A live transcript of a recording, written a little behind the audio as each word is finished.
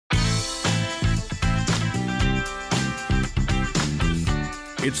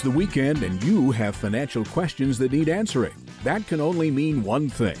It's the weekend and you have financial questions that need answering. That can only mean one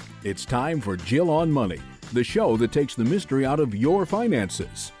thing. It's time for Jill on Money, the show that takes the mystery out of your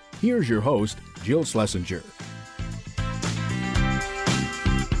finances. Here's your host, Jill Schlesinger.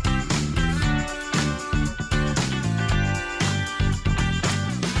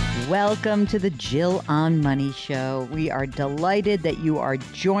 Welcome to the Jill on Money show. We are delighted that you are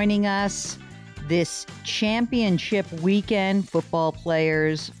joining us this championship weekend. Football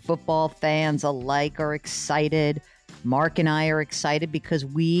players, football fans alike are excited. Mark and I are excited because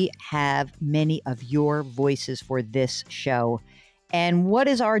we have many of your voices for this show. And what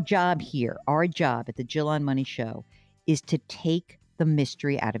is our job here? Our job at the Jill on Money show is to take the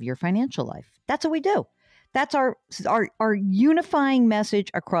mystery out of your financial life. That's what we do. That's our unifying message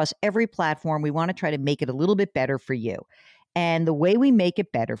across every platform. We want to try to make it a little bit better for you. And the way we make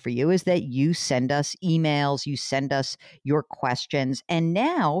it better for you is that you send us emails, you send us your questions. And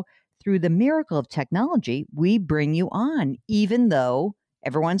now, through the miracle of technology, we bring you on, even though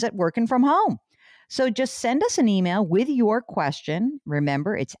everyone's at working from home. So just send us an email with your question.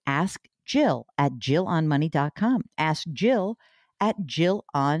 Remember, it's askjill@jillonmoney.com. Ask Jill at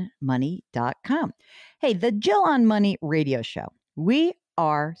jillonmoney.com. Hey, the Jill on Money radio show, we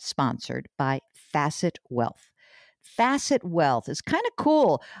are sponsored by Facet Wealth. Facet Wealth is kind of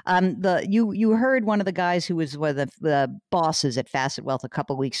cool. You heard one of the guys who was one of the bosses at Facet Wealth a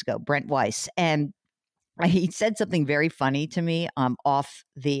couple of weeks ago, Brent Weiss, and he said something very funny to me off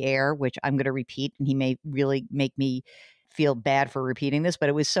the air, which I'm going to repeat, and he may really make me feel bad for repeating this, but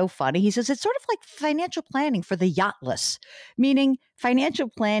it was so funny. He says it's sort of like financial planning for the yachtless, meaning financial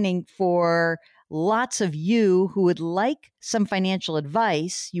planning for lots of you who would like some financial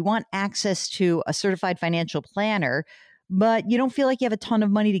advice. You want access to a certified financial planner, but you don't feel like you have a ton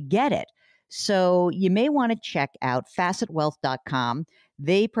of money to get it. So you may want to check out facetwealth.com.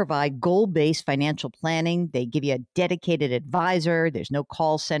 They provide goal-based financial planning. They give you a dedicated advisor. There's no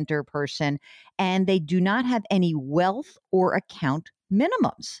call center person, and they do not have any wealth or account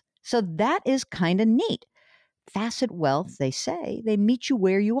minimums. So that is kind of neat. Facet Wealth, they say, they meet you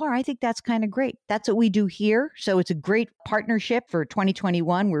where you are. I think that's kind of great. That's what we do here. So it's a great partnership for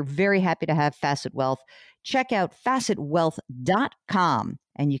 2021. We're very happy to have Facet Wealth. Check out facetwealth.com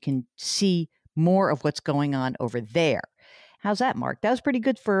and you can see more of what's going on over there. How's that, Mark? That was pretty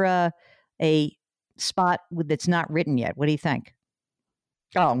good for a spot that's not written yet. What do you think?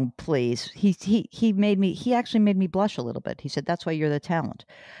 Oh, please. He actually made me blush a little bit. He said, that's why you're the talent.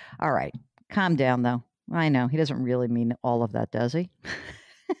 All right. Calm down, though. I know. He doesn't really mean all of that, does he?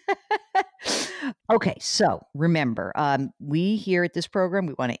 Okay, so remember, we here at this program,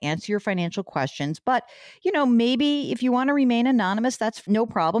 we want to answer your financial questions, but, maybe if you want to remain anonymous, that's no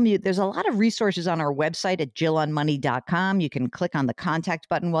problem. There's a lot of resources on our website at jillonmoney.com. You can click on the contact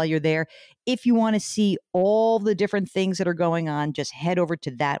button while you're there. If you want to see all the different things that are going on, just head over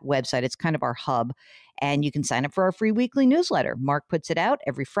to that website. It's kind of our hub, and you can sign up for our free weekly newsletter. Mark puts it out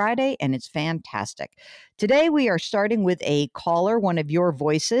every Friday, and it's fantastic. Today, we are starting with a caller, one of your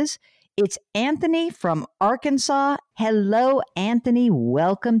voices. It's Anthony from Arkansas. Hello, Anthony.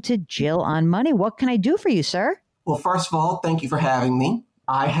 Welcome to Jill on Money. What can I do for you, sir? Well, first of all, thank you for having me.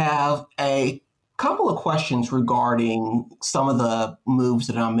 I have a couple of questions regarding some of the moves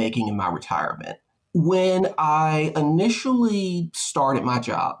that I'm making in my retirement. When I initially started my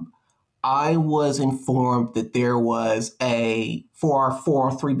job, I was informed that there was for our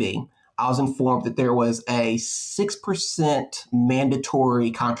 403B, I was informed that there was a 6% mandatory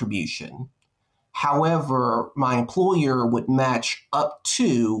contribution. However, my employer would match up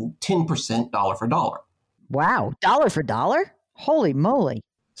to 10% dollar for dollar. Wow. Dollar for dollar? Holy moly.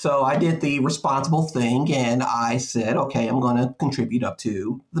 So I did the responsible thing and I said, okay, I'm going to contribute up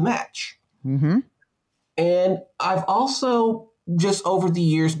to the match. Mm-hmm. And I've also just over the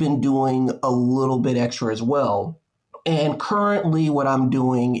years been doing a little bit extra as well. And currently what I'm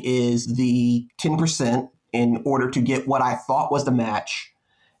doing is the 10% in order to get what I thought was the match.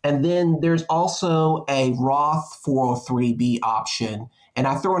 And then there's also a Roth 403B option, and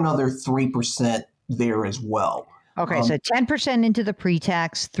I throw another 3% there as well. Okay, so 10% into the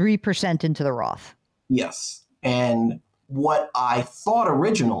pre-tax, 3% into the Roth. Yes. And what I thought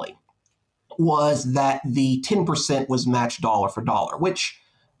originally was that the 10% was matched dollar for dollar, which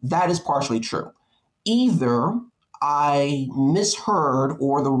that is partially true. Either I misheard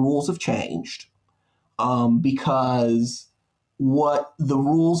or the rules have changed because what the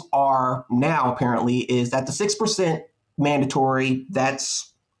rules are now apparently is that the 6% mandatory,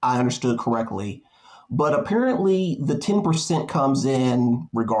 that's, I understood correctly, but apparently the 10% comes in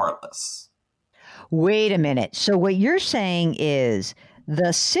regardless. Wait a minute. So what you're saying is The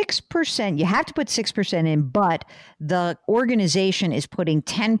 6%, you have to put 6% in, but the organization is putting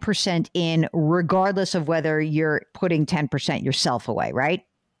 10% in regardless of whether you're putting 10% yourself away, right?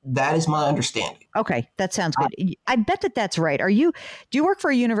 That is my understanding. Okay, that sounds good. I bet that that's right. Do you work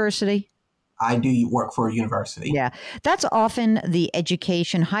for a university? I do work for a university. Yeah, that's often the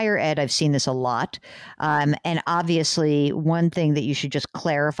education, higher ed. I've seen this a lot. And obviously, one thing that you should just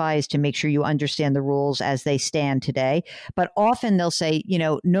clarify is to make sure you understand the rules as they stand today. But often they'll say,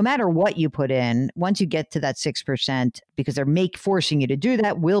 no matter what you put in, once you get to that 6%, because they're forcing you to do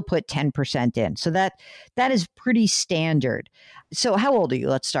that, we'll put 10% in. So that is pretty standard. So how old are you?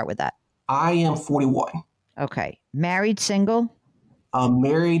 Let's start with that. I am 41. Okay. Married, single?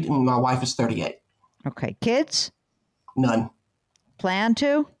 Married, and my wife is 38. Okay. Kids? None. Plan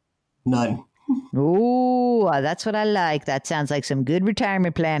to? None. Ooh, that's what I like. That sounds like some good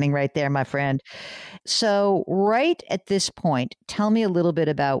retirement planning right there, my friend. So right at this point, tell me a little bit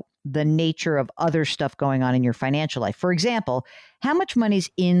about the nature of other stuff going on in your financial life. For example, how much money's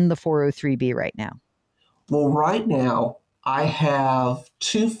in the 403B right now? Well, right now, I have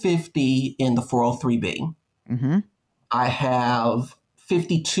 $250 in the 403B. Mm-hmm. I have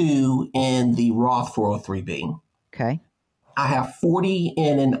 $52 in the Roth 403B. Okay. I have $40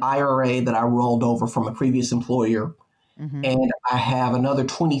 in an IRA that I rolled over from a previous employer. Mm-hmm. And I have another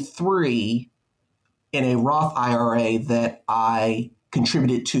 $23 in a Roth IRA that I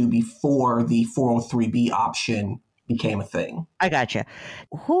contributed to before the 403B option became a thing. I gotcha.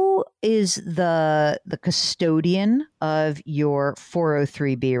 Who is the custodian of your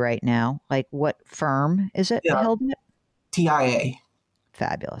 403B right now? Like what firm is it held in? TIA.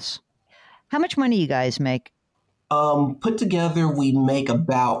 Fabulous. How much money you guys make? Put together, we make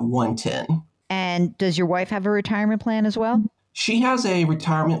about 110. And does your wife have a retirement plan as well? She has a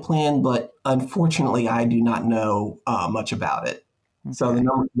retirement plan, but unfortunately, I do not know much about it. Okay. So the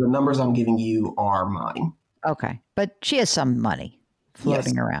numbers I'm giving you are mine. Okay. But she has some money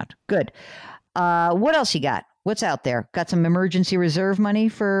floating around. Good. What else you got? What's out there? Got some emergency reserve money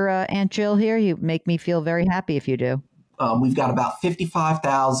for Aunt Jill here? You make me feel very happy if you do. We've got about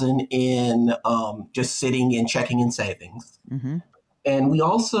 $55,000 in just sitting in checking and savings. Mm-hmm. And we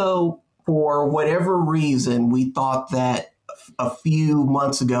also, for whatever reason, we thought that a few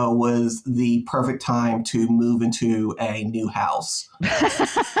months ago was the perfect time to move into a new house.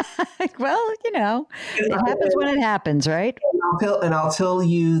 Well, it happens when it happens, right? And I'll tell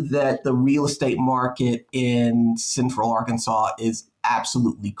you that the real estate market in Central Arkansas is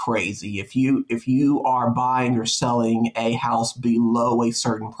absolutely crazy. If you are buying or selling a house below a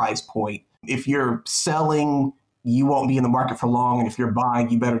certain price point, if you're selling, you won't be in the market for long. And if you're buying,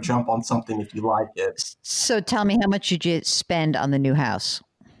 you better jump on something if you like it. So tell me, how much did you spend on the new house?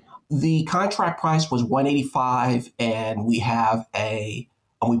 The contract price was $185, and we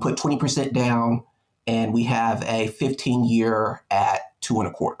put 20% down, and we have a 15-year at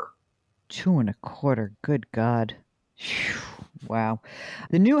 2.25. 2.25. Good God. Whew. Wow.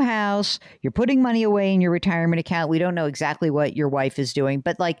 The new house, you're putting money away in your retirement account. We don't know exactly what your wife is doing,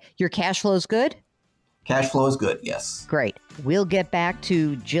 but your cash flow is good? Cash flow is good, yes. Great. We'll get back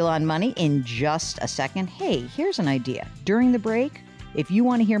to Jill on Money in just a second. Hey, here's an idea. During the break, if you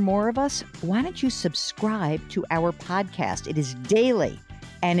want to hear more of us, why don't you subscribe to our podcast? It is daily,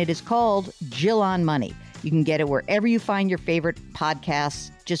 and it is called Jill on Money. You can get it wherever you find your favorite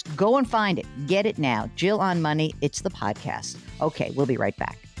podcasts. Just go and find it. Get it now. Jill on Money. It's the podcast. Okay, we'll be right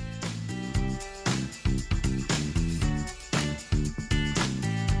back.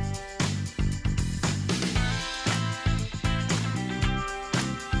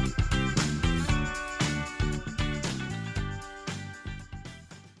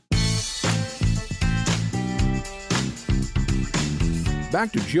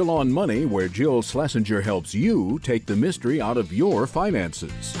 Back to Jill on Money, where Jill Schlesinger helps you take the mystery out of your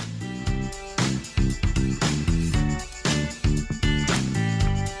finances.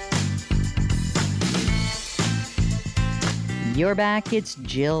 You're back. It's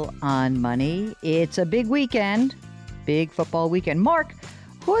Jill on Money. It's a big weekend, big football weekend. Mark,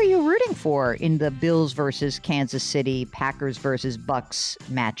 who are you rooting for in the Bills versus Kansas City, Packers versus Bucks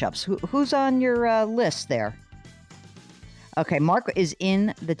matchups? Who's on your list there? Okay, Mark is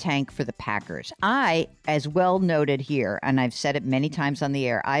in the tank for the Packers. I, as well noted here, and I've said it many times on the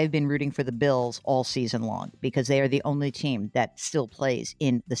air, I have been rooting for the Bills all season long because they are the only team that still plays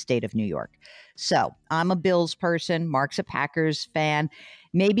in the state of New York. So I'm a Bills person. Mark's a Packers fan.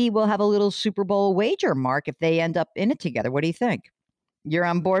 Maybe we'll have a little Super Bowl wager, Mark, if they end up in it together. What do you think? You're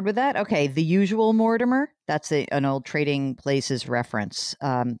on board with that? Okay, the usual Mortimer. That's an old Trading Places reference.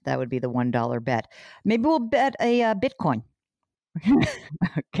 That would be the $1 bet. Maybe we'll bet a Bitcoin.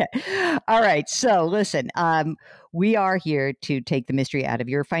 Okay. All right. So listen, we are here to take the mystery out of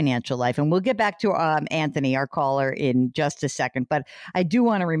your financial life. And we'll get back to Anthony, our caller, in just a second. But I do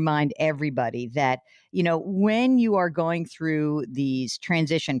want to remind everybody that, when you are going through these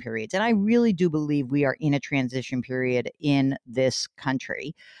transition periods, and I really do believe we are in a transition period in this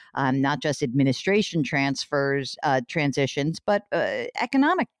country, not just administration transitions, but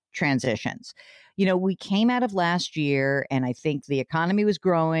economic transitions. We came out of last year and I think the economy was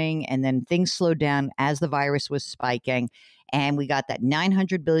growing and then things slowed down as the virus was spiking. And we got that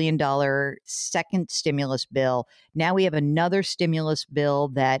 $900 billion second stimulus bill. Now we have another stimulus bill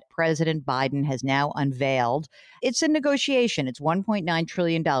that President Biden has now unveiled. It's a negotiation. It's $1.9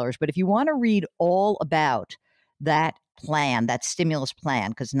 trillion. But if you want to read all about that plan, that stimulus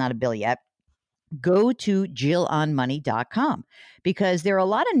plan, because it's not a bill yet, go to JillOnMoney.com because there are a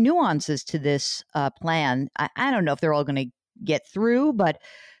lot of nuances to this plan. I don't know if they're all going to get through, but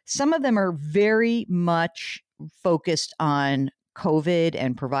some of them are very much focused on COVID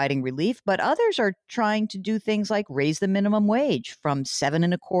and providing relief, but others are trying to do things like raise the minimum wage from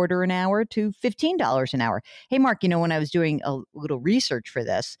 $7.25 an hour to $15 an hour. Hey, Mark, when I was doing a little research for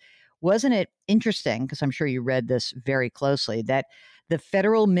this, wasn't it interesting, because I'm sure you read this very closely, that the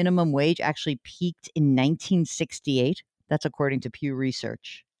federal minimum wage actually peaked in 1968. That's according to Pew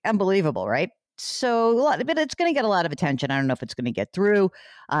Research. Unbelievable, right? So, but it's going to get a lot of attention. I don't know if it's going to get through.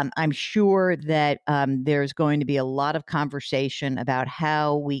 I'm sure that there's going to be a lot of conversation about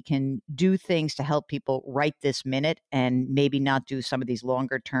how we can do things to help people right this minute and maybe not do some of these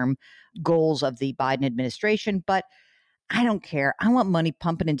longer term goals of the Biden administration. But I don't care. I want money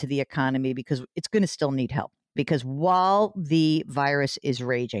pumping into the economy because it's going to still need help. Because while the virus is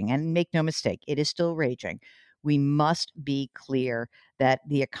raging, and make no mistake, it is still raging, we must be clear that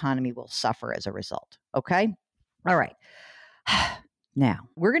the economy will suffer as a result. Okay? All right. Now,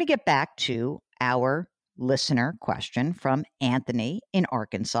 we're going to get back to our listener question from Anthony in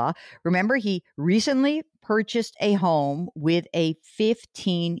Arkansas. Remember, he recently purchased a home with a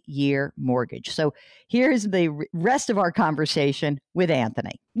 15-year mortgage. So here's the rest of our conversation with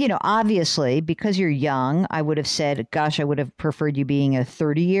Anthony. Obviously, because you're young, I would have said, gosh, I would have preferred you being a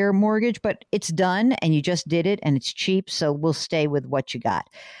 30-year mortgage, but it's done and you just did it and it's cheap. So we'll stay with what you got.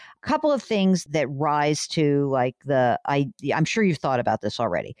 A couple of things that rise to I'm sure you've thought about this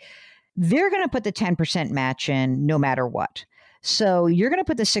already. They're going to put the 10% match in no matter what. So you're going to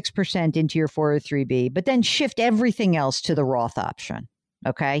put the 6% into your 403B, but then shift everything else to the Roth option.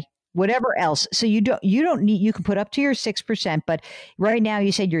 Okay. Whatever else. So you don't need, you can put up to your 6%, but right now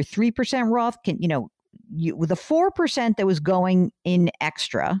you said you're 3% Roth with the 4% that was going in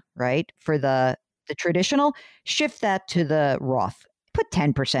extra, right? For the traditional, shift that to the Roth. Put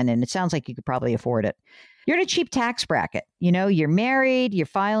 10% in. It sounds like you could probably afford it. You're in a cheap tax bracket. You're married, you're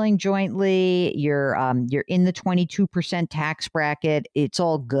filing jointly, you're in the 22% tax bracket. It's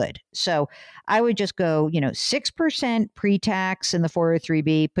all good. So I would just go, 6% pre-tax in the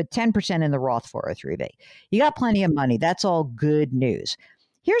 403B, put 10% in the Roth 403B. You got plenty of money. That's all good news.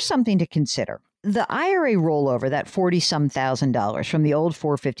 Here's something to consider. The IRA rollover, that $40-some thousand from the old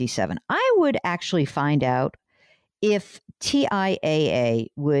 457, I would actually find out if TIAA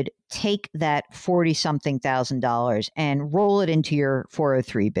would take that $40-something thousand and roll it into your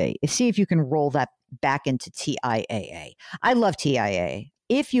 403B. See if you can roll that back into TIAA. I love TIAA.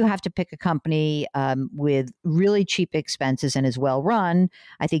 If you have to pick a company with really cheap expenses and is well run,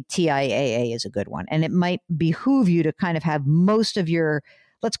 I think TIAA is a good one. And it might behoove you to kind of have most of your,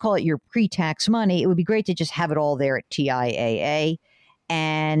 let's call it your pre-tax money. It would be great to just have it all there at TIAA.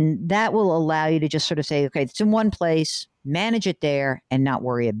 And that will allow you to just sort of say, okay, it's in one place, manage it there, and not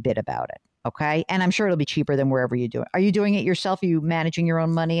worry a bit about it. Okay. And I'm sure it'll be cheaper than wherever you do it. Are you doing it yourself? Are you managing your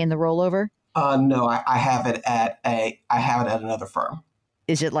own money in the rollover? No, I have it at another firm.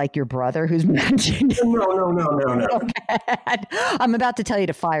 Is it like your brother who's managing? No. Okay. I'm about to tell you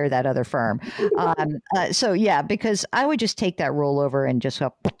to fire that other firm. So yeah, because I would just take that rollover and just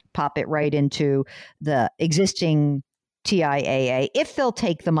pop it right into the existing TIAA, if they'll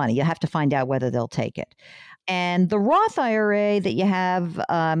take the money. You have to find out whether they'll take it. And the Roth IRA that you have,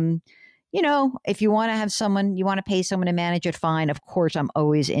 if you want to have someone, you want to pay someone to manage it, fine. Of course, I'm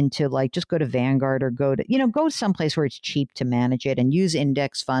always into just go to Vanguard or go to someplace where it's cheap to manage it and use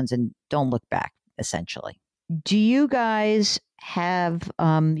index funds and don't look back, essentially. Do you guys have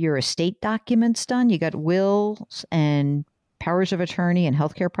your estate documents done? You got wills and powers of attorney and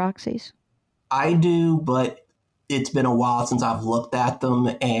healthcare proxies? I do, but it's been a while since I've looked at them,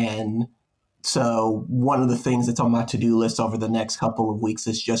 and So one of the things that's on my to-do list over the next couple of weeks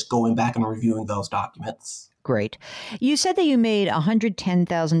is just going back and reviewing those documents. Great. You said that you made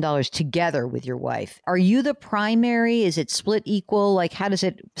 $110,000 together with your wife. Are you the primary? Is it split equal? Like, how does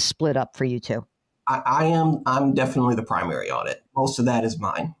it split up for you two? I'm definitely the primary on it. Most of that is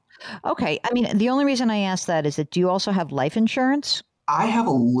mine. Okay. I mean, the only reason I ask that is that do you also have life insurance? I have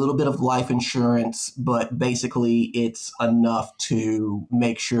a little bit of life insurance, but basically it's enough to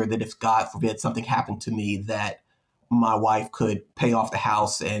make sure that if God forbid something happened to me, that my wife could pay off the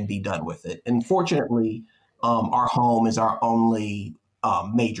house and be done with it. And fortunately, our home is our only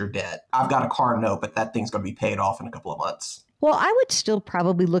major debt. I've got a car note, but that thing's going to be paid off in a couple of months. Well, I would still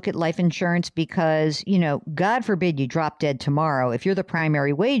probably look at life insurance because, God forbid you drop dead tomorrow. If you're the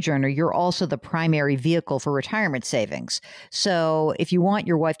primary wage earner, you're also the primary vehicle for retirement savings. So if you want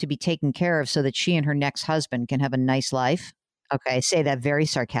your wife to be taken care of so that she and her next husband can have a nice life. Okay, I say that very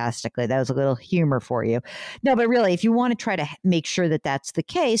sarcastically. That was a little humor for you. No, but really, if you want to try to make sure that that's the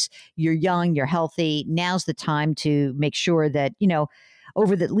case, you're young, you're healthy, now's the time to make sure that,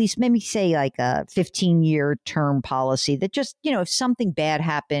 over the at least maybe say like a 15-year term policy that just, if something bad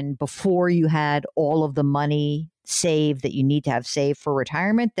happened before you had all of the money saved that you need to have saved for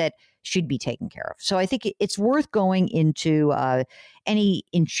retirement, that should be taken care of. So I think it's worth going into any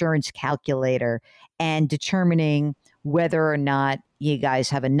insurance calculator and determining whether or not you guys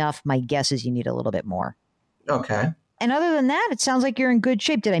have enough. My guess is you need a little bit more. Okay. And other than that, it sounds like you're in good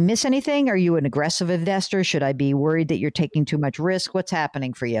shape. Did I miss anything? Are you an aggressive investor? Should I be worried that you're taking too much risk? What's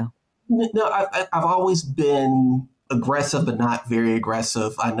happening for you? No, I've always been aggressive, but not very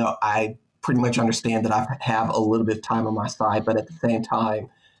aggressive. I know I pretty much understand that I have a little bit of time on my side, but at the same time,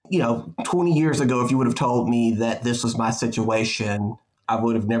 20 years ago, if you would have told me that this was my situation, I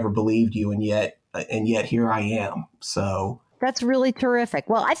would have never believed you. And yet here I am. So that's really terrific.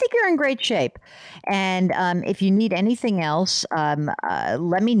 Well, I think you're in great shape. And if you need anything else,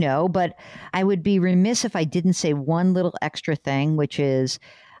 let me know. But I would be remiss if I didn't say one little extra thing, which is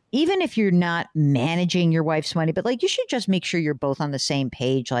even if you're not managing your wife's money, but like you should just make sure you're both on the same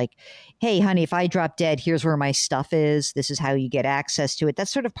page. Like, hey, honey, if I drop dead, here's where my stuff is. This is how you get access to it.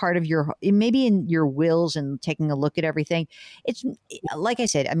 That's sort of part of maybe in your wills and taking a look at everything. It's like I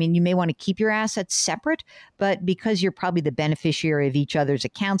said, I mean, you may want to keep your assets separate, but because you're probably the beneficiary of each other's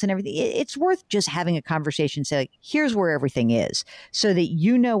accounts and everything, it's worth just having a conversation. Say, like, here's where everything is so that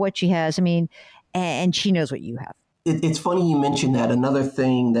you know what she has. I mean, and she knows what you have. It's funny you mentioned that. Another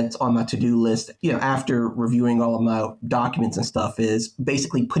thing that's on my to-do list, after reviewing all of my documents and stuff, is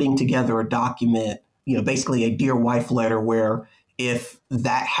basically putting together a document, basically a dear wife letter where if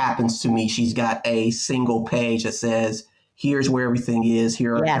that happens to me, she's got a single page that says, here's where everything is,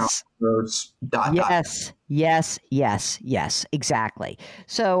 here are account numbers, Yes, exactly.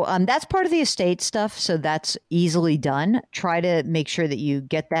 So that's part of the estate stuff. So that's easily done. Try to make sure that you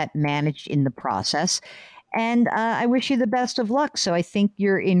get that managed in the process. And I wish you the best of luck. So I think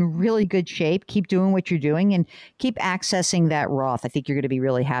you're in really good shape. Keep doing what you're doing and keep accessing that Roth. I think you're going to be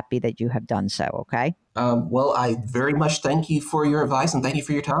really happy that you have done so. Okay. Well, I very much thank you for your advice and thank you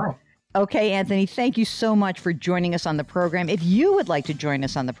for your time. Okay, Anthony, thank you so much for joining us on the program. If you would like to join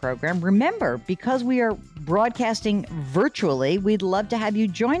us on the program, remember, because we are broadcasting virtually, we'd love to have you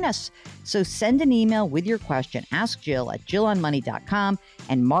join us. So send an email with your question. Ask Jill at jillonmoney.com,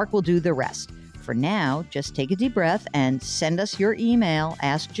 and Mark will do the rest. For now, just take a deep breath and send us your email,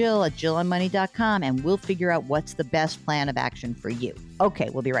 askjill@jillonmoney.com, and we'll figure out what's the best plan of action for you. Okay,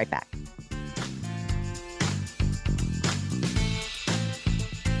 we'll be right back.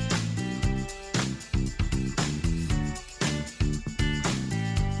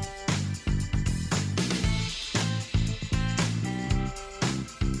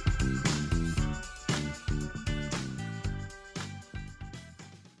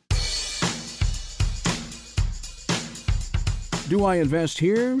 Do I invest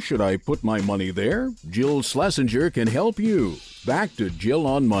here? Should I put my money there? Jill Schlesinger can help you. Back to Jill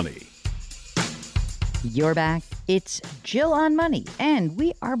on Money. You're back. It's Jill on Money, and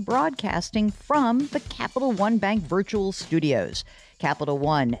we are broadcasting from the Capital One Bank virtual studios. Capital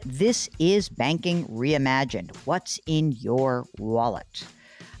One, this is banking reimagined. What's in your wallet?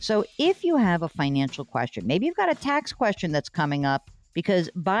 So if you have a financial question, maybe you've got a tax question that's coming up, because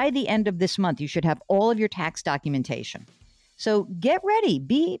by the end of this month, you should have all of your tax documentation. So get ready,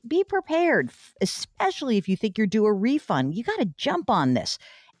 be prepared, especially if you think you're due a refund. You got to jump on this.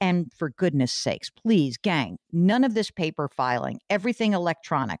 And for goodness sakes, please, gang, none of this paper filing, everything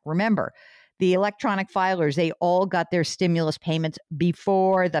electronic. Remember, the electronic filers, they all got their stimulus payments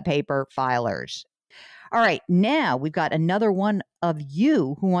before the paper filers. All right, now we've got another one of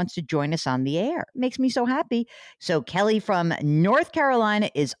you who wants to join us on the air. Makes me so happy. So Kelly from North Carolina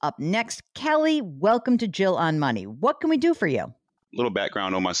is up next. Kelly, welcome to Jill on Money. What can we do for you? Little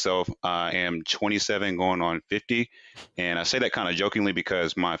background on myself. I am 27 going on 50. And I say that kind of jokingly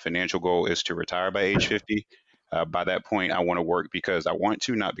because my financial goal is to retire by age 50. By that point, I want to work because I want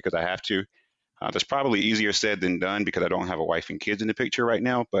to, not because I have to. That's probably easier said than done because I don't have a wife and kids in the picture right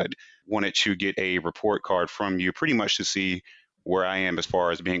now, but wanted to get a report card from you pretty much to see where I am as far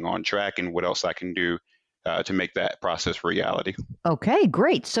as being on track and what else I can do to make that process reality. Okay,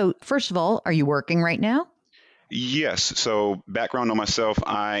 great. So first of all, are you working right now? Yes. So background on myself,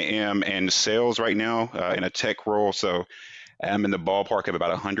 I am in sales right now in a tech role. So I'm in the ballpark of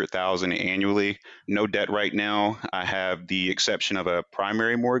about 100,000 annually. No debt right now. I have the exception of a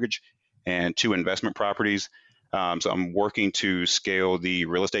primary mortgage and 2 investment properties. So I'm working to scale the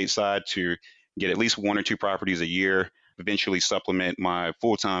real estate side to get at least 1 or 2 properties a year, eventually supplement my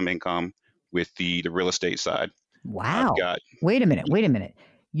full-time income with the real estate side. Wow. Wait a minute.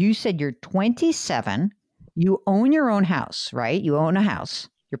 You said you're 27. You own your own house, right? You own a house,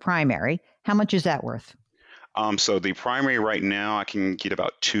 your primary. How much is that worth? So the primary right now, I can get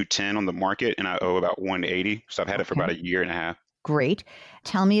about 210 on the market, and I owe about 180. So I've had it for about a year and a half. Great.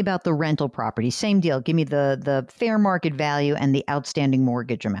 Tell me about the rental property. Same deal. Give me the fair market value and the outstanding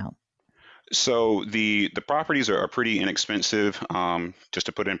mortgage amount. So the properties are pretty inexpensive. Just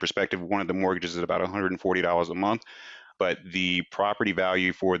to put it in perspective, one of the mortgages is about $140 a month. But the property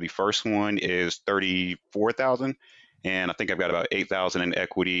value for the first one is $34,000, and I think I've got about $8,000 in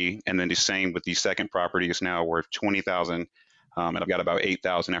equity. And then the same with the second property is now worth $20,000, and I've got about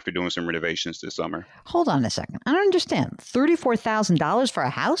 $8,000 after doing some renovations this summer. Hold on a second. I don't understand. $34,000 for a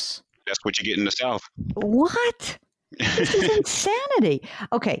house? That's what you get in the South. What? This is insanity.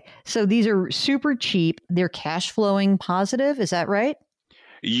 Okay, so these are super cheap. They're cash flowing positive. Is that right?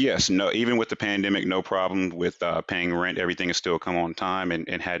 Yes, no, even with the pandemic, no problem with paying rent. Everything has still come on time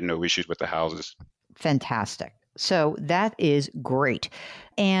and had no issues with the houses. Fantastic. So that is great.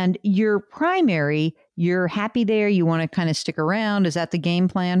 And your primary, you're happy there? You want to kind of stick around? Is that the game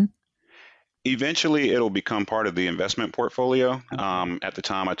plan? Eventually, it'll become part of the investment portfolio. At the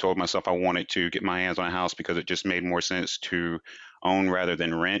time, I told myself I wanted to get my hands on a house because it just made more sense to own rather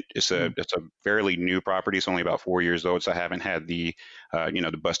than rent. It's a fairly new property. It's only about 4 years old, so I haven't had the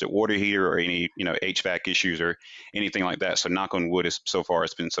the busted water heater or any HVAC issues or anything like that. So knock on wood, so far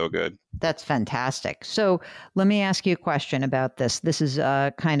it's been so good. That's fantastic. So let me ask you a question about this. This is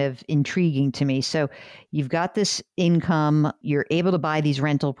kind of intriguing to me. So you've got this income. You're able to buy these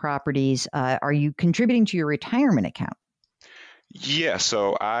rental properties. Are you contributing to your retirement account? Yeah,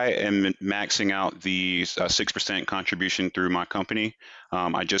 so I am maxing out the 6% contribution through my company.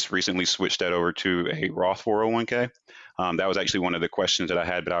 I just recently switched that over to a Roth 401k. That was actually one of the questions that I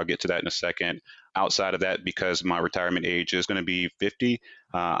had, but I'll get to that in a second. Outside of that, because my retirement age is going to be 50,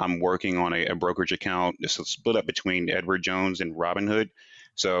 I'm working on a brokerage account. It's split up between Edward Jones and Robinhood.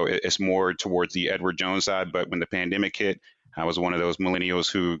 So it's more towards the Edward Jones side. But when the pandemic hit, I was one of those millennials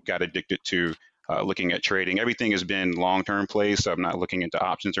who got addicted to looking at trading. Everything has been long-term plays, so I'm not looking into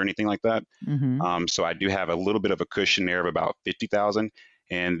options or anything like that. So I do have a little bit of a cushion there of about 50,000,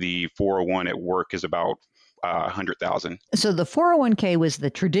 and the 401 at work is about 100,000. So the 401k was the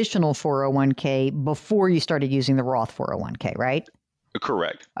traditional 401k before you started using the Roth 401k, right?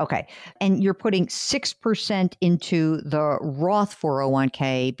 Correct. Okay. And you're putting 6% into the Roth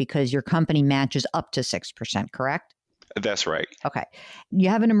 401k because your company matches up to 6%, correct? That's right. Okay. You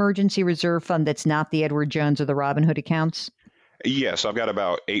have an emergency reserve fund that's not the Edward Jones or the Robinhood accounts? Yeah, so I've got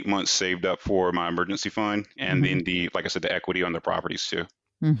about 8 months saved up for my emergency fund, and then like I said, the equity on the properties too.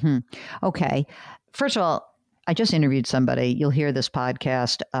 Okay. First of all, I just interviewed somebody. You'll hear this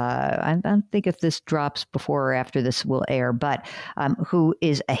podcast. I don't think if this drops before or after this will air, but who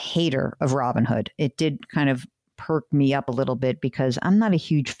is a hater of Robinhood. It did kind of perk me up a little bit because I'm not a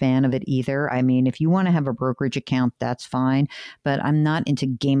huge fan of it either. I mean, if you want to have a brokerage account, that's fine, but I'm not into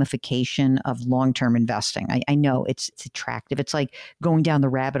gamification of long-term investing. I know it's attractive. It's like going down the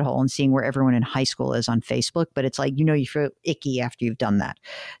rabbit hole and seeing where everyone in high school is on Facebook, but it's like, you feel icky after you've done that.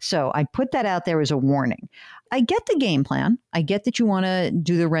 So I put that out there as a warning. I get the game plan. I get that you want to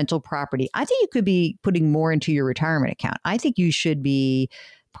do the rental property. I think you could be putting more into your retirement account. I think you should be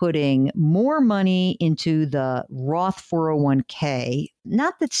putting more money into the Roth 401k,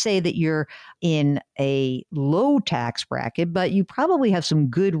 not that say that you're in a low tax bracket, but you probably have some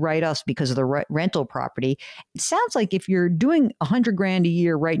good write-offs because of the rental property. It sounds like if you're doing $100,000 a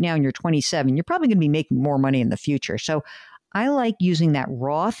year right now and you're 27, you're probably going to be making more money in the future. So I like using that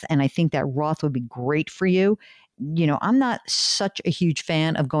Roth, and I think that Roth would be great for you. I'm not such a huge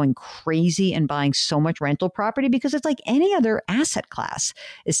fan of going crazy and buying so much rental property because it's like any other asset class.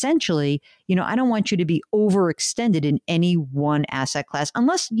 Essentially, I don't want you to be overextended in any one asset class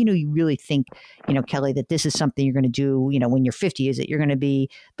unless, you really think, Kelly, that this is something you're going to do, when you're 50, is that you're going to be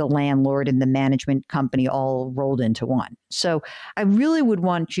the landlord and the management company all rolled into one. So I really would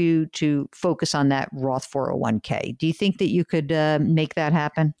want you to focus on that Roth 401k. Do you think that you could make that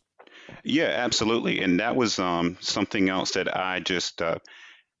happen? Yeah, absolutely. And that was something else that I just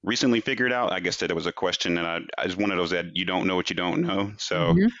recently figured out. I guess that it was a question that I was one of those that you don't know what you don't know.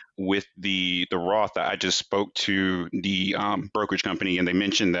 So Mhm. with the Roth, I just spoke to the brokerage company, and they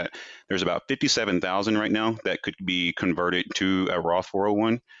mentioned that there's about 57,000 right now that could be converted to a Roth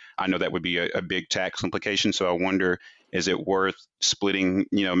 401. I know that would be a big tax implication. So I wonder, is it worth splitting,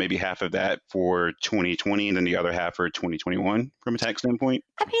 maybe half of that for 2020 and then the other half for 2021 from a tax standpoint?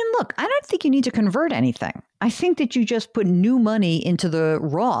 I mean, look, I don't think you need to convert anything. I think that you just put new money into the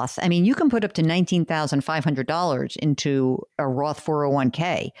Roth. I mean, you can put up to $19,500 into a Roth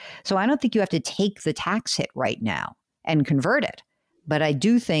 401k. So I don't think you have to take the tax hit right now and convert it. But I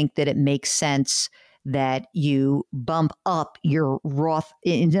do think that it makes sense that you bump up your Roth.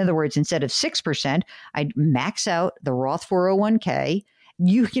 In other words, instead of 6%, I'd max out the Roth 401k.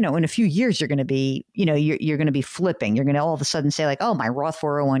 In a few years, you're going to be, you're going to be flipping. You're going to all of a sudden say like, oh, my Roth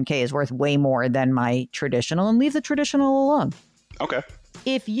 401k is worth way more than my traditional, and leave the traditional alone. Okay.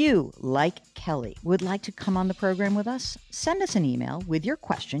 If you, like Kelly, would like to come on the program with us, send us an email with your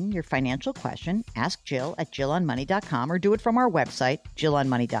question, your financial question. Ask Jill at jillonmoney.com, or do it from our website,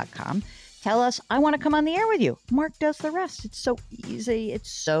 jillonmoney.com. Tell us, I want to come on the air with you. Mark does the rest. It's so easy.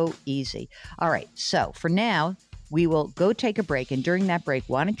 It's so easy. All right. So for now, we will go take a break. And during that break,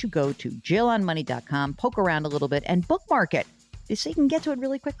 why don't you go to jillonmoney.com, poke around a little bit, and bookmark it so you can get to it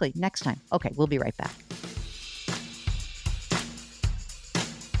really quickly next time. Okay, we'll be right back.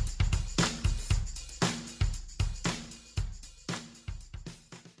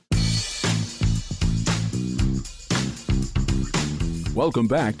 Welcome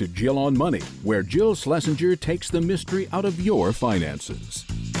back to Jill on Money, where Jill Schlesinger takes the mystery out of your finances.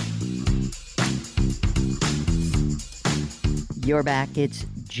 You're back. It's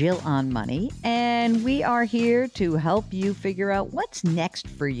Jill on Money, and we are here to help you figure out what's next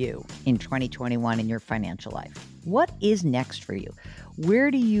for you in 2021 in your financial life. What is next for you?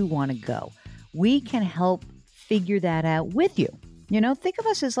 Where do you want to go? We can help figure that out with you. Think of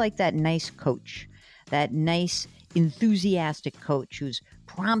us as like that nice coach, that nice enthusiastic coach who's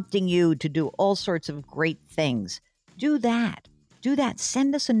prompting you to do all sorts of great things. Do that.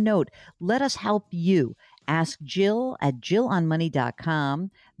 Send us a note. Let us help you. Ask Jill at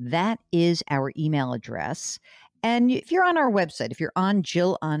jillonmoney.com. That is our email address. And if you're on our website, if you're on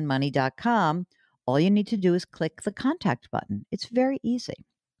jillonmoney.com, all you need to do is click the contact button. It's very easy.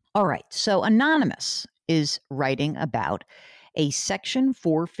 All right. So Anonymous is writing about a Section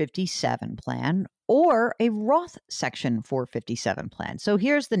 457 plan or a Roth Section 457 plan. So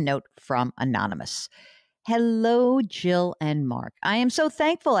here's the note from Anonymous. Hello, Jill and Mark. I am so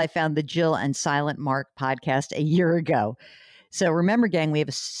thankful I found the Jill and Silent Mark podcast a year ago. So remember, gang, we have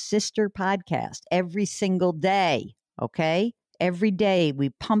a sister podcast every single day, okay? Every day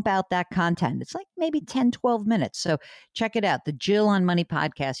we pump out that content. It's like maybe 10, 12 minutes. So check it out, the Jill on Money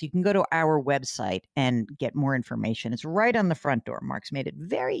podcast. You can go to our website and get more information. It's right on the front door. Mark's made it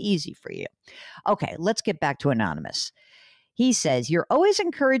very easy for you. Okay, let's get back to Anonymous. He says, you're always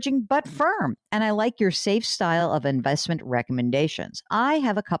encouraging but firm, and I like your safe style of investment recommendations. I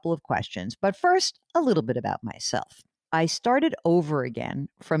have a couple of questions, but first, a little bit about myself. I started over again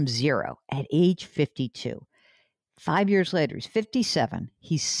from zero at age 52. 5 years later, he's 57.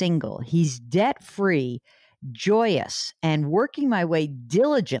 He's single. He's debt-free, joyous, and working my way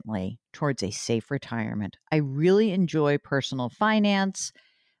diligently towards a safe retirement. I really enjoy personal finance.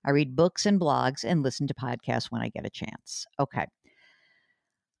 I read books and blogs and listen to podcasts when I get a chance. Okay.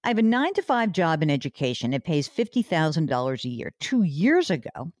 I have a 9-to-5 job in education. It pays $50,000 a year. 2 years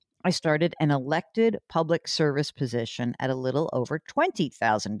ago, I started an elected public service position at a little over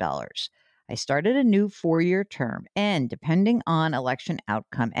 $20,000. I started a new 4-year term, and depending on election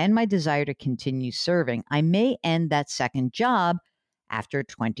outcome and my desire to continue serving, I may end that second job after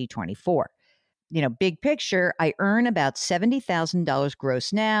 2024. Big picture, I earn about $70,000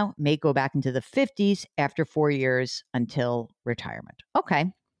 gross now, may go back into the 50s after 4 years until retirement.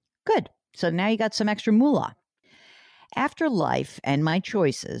 Okay, good. So now you got some extra moolah. After life and my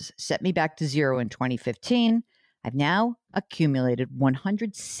choices set me back to zero in 2015, I've now accumulated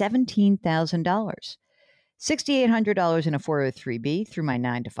 $117,000. $6,800 in a 403B through my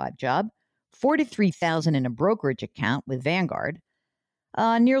 9-to-5 job, $43,000 in a brokerage account with Vanguard,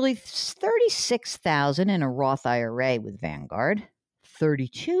 nearly $36,000 in a Roth IRA with Vanguard,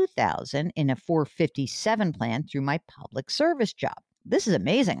 $32,000 in a 457 plan through my public service job. This is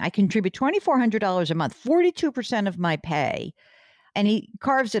amazing. I contribute $2,400 a month, 42% of my pay, and he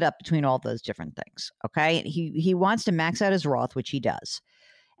carves it up between all those different things. Okay, he wants to max out his Roth, which he does,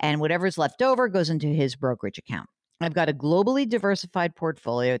 and whatever's left over goes into his brokerage account. I've got a globally diversified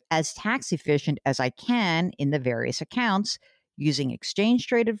portfolio as tax efficient as I can in the various accounts using exchange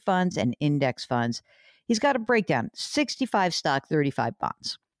traded funds and index funds. He's got a breakdown: 65 stock, 35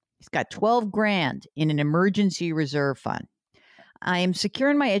 bonds. He's got 12 grand in an emergency reserve fund. I am secure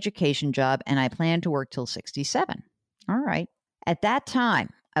in my education job and I plan to work till 67. All right. At that time,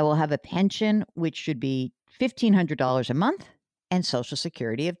 I will have a pension, which should be $1,500 a month, and Social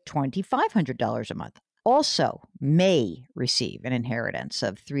Security of $2,500 a month. Also may receive an inheritance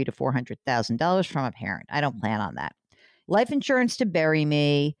of $300,000 to $400,000 from a parent. I don't plan on that. Life insurance to bury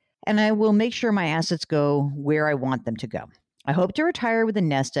me, and I will make sure my assets go where I want them to go. I hope to retire with a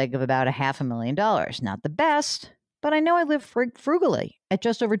nest egg of about $500,000. Not the best, but I know I live frugally at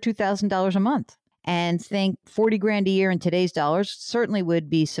just over $2,000 a month, and think 40 grand a year in today's dollars certainly would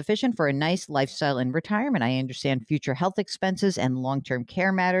be sufficient for a nice lifestyle in retirement. I understand future health expenses and long-term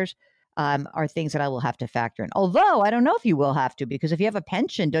care matters are things that I will have to factor in. Although I don't know if you will have to, because if you have a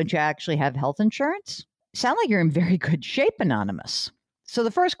pension, don't you actually have health insurance? Sound like you're in very good shape, Anonymous. So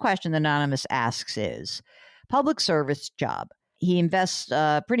the first question Anonymous asks is, public service job. He invests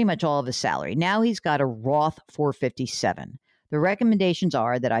pretty much all of his salary. Now he's got a Roth 457. The recommendations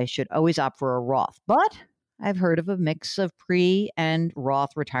are that I should always opt for a Roth, but I've heard of a mix of pre and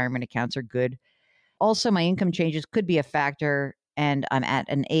Roth retirement accounts are good. Also, my income changes could be a factor, and I'm at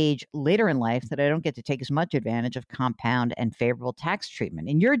an age later in life that I don't get to take as much advantage of compound and favorable tax treatment.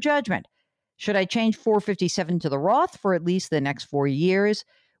 In your judgment, should I change 457 to the Roth for at least the next 4 years,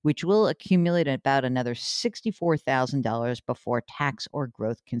 which will accumulate about another $64,000 before tax or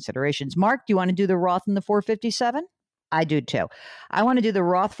growth considerations? Mark, do you want to do the Roth in the 457? I do too. I want to do the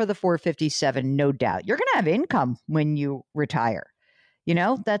Roth for the 457, no doubt. You're going to have income when you retire. You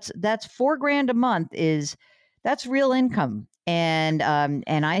know, that's $4 grand a month that's real income. And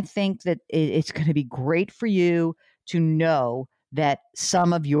I think that it's going to be great for you to know that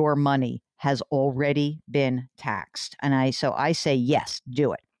some of your money has already been taxed. And so I say, yes,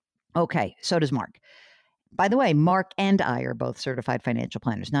 do it. Okay. So does Mark. By the way, Mark and I are both certified financial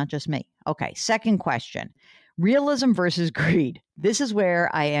planners, not just me. Okay. Second question, realism versus greed. This is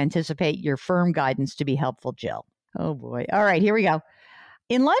where I anticipate your firm guidance to be helpful, Jill. Oh boy. All right, here we go.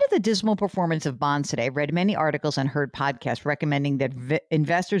 In light of the dismal performance of bonds today, I've read many articles and heard podcasts recommending that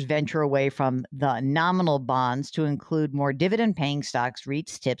investors venture away from the nominal bonds to include more dividend-paying stocks,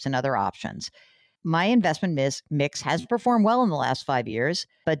 REITs, TIPS, and other options. My investment mix has performed well in the last 5 years,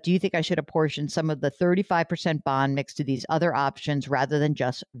 but do you think I should apportion some of the 35% bond mix to these other options rather than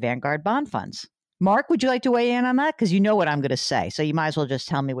just Vanguard bond funds? Mark, would you like to weigh in on that? Because you know what I'm going to say, so you might as well just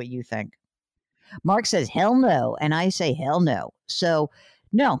tell me what you think. Mark says, hell no, and I say, hell no. So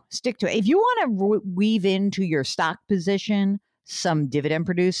no, stick to it. If you want to weave into your stock position some dividend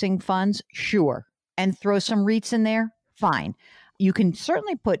producing funds, sure. And throw some REITs in there, fine. You can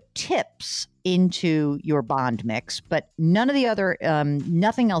certainly put TIPS into your bond mix, but none of the other,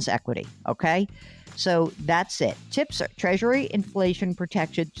 nothing else equity, okay? So that's it. TIPS are Treasury inflation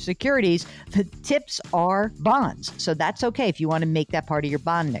protected securities. The TIPS are bonds. So that's okay if you want to make that part of your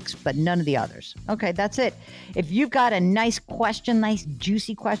bond mix, but none of the others. Okay, that's it. If you've got a nice question, nice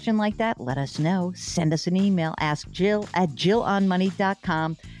juicy question like that, let us know. Send us an email. Ask Jill at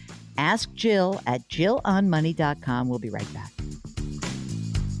JillOnMoney.com. Ask Jill at JillOnMoney.com. We'll be right back.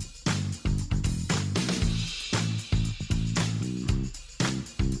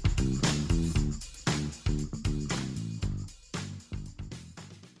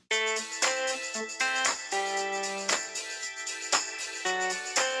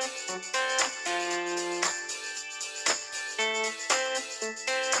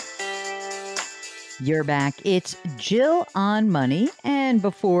 You're back. It's Jill on Money. And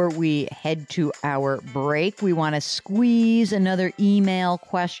before we head to our break, we want to squeeze another email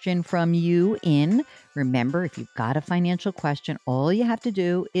question from you in. Remember, if you've got a financial question, all you have to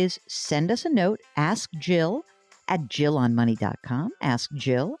do is send us a note. Ask Jill at JillOnMoney.com. Ask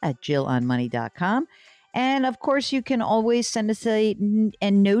Jill at JillOnMoney.com. And of course, you can always send us a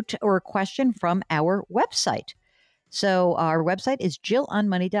note or a question from our website. So our website is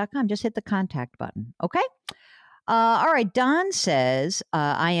JillOnMoney.com. Just hit the contact button. Okay. All right. Don says,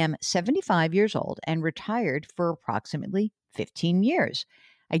 I am 75 years old and retired for approximately 15 years.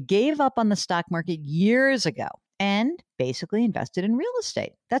 I gave up on the stock market years ago and basically invested in real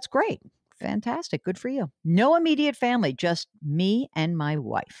estate. That's great. Fantastic. Good for you. No immediate family, just me and my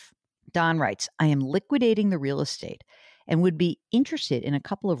wife. Don writes, I am liquidating the real estate and would be interested in a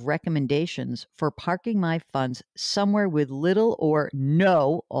couple of recommendations for parking my funds somewhere with little or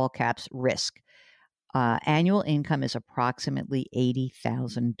no, all caps, risk. Annual income is approximately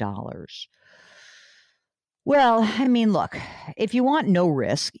 $80,000. Well, I mean, look, if you want no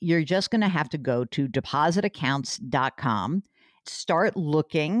risk, you're just going to have to go to depositaccounts.com, start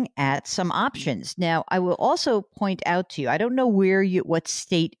looking at some options. Now, I will also point out to you, I don't know what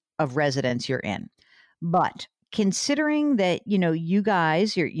state of residence you're in, but considering that, you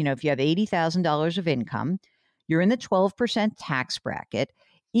guys, if you have $80,000 of income, you're in the 12% tax bracket.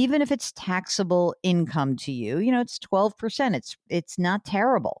 Even if it's taxable income to you, it's 12%. It's not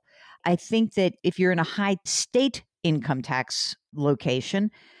terrible. I think that if you're in a high state income tax location,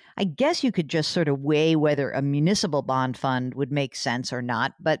 I guess you could just sort of weigh whether a municipal bond fund would make sense or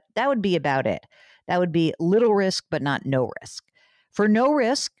not, but that would be about it. That would be little risk, but not no risk. For no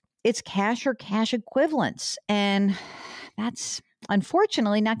risk, it's cash or cash equivalents, and that's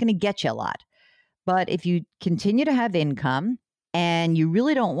unfortunately not going to get you a lot. But if you continue to have income and you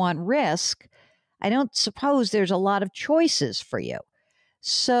really don't want risk, I don't suppose there's a lot of choices for you.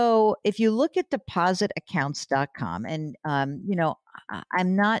 So if you look at depositaccounts.com, and,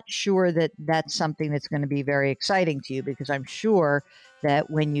 I'm not sure that that's something that's going to be very exciting to you, because I'm sure that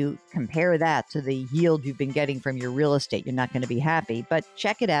when you compare that to the yield you've been getting from your real estate, you're not going to be happy. But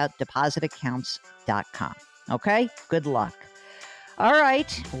check it out, depositaccounts.com. Okay? Good luck. All right.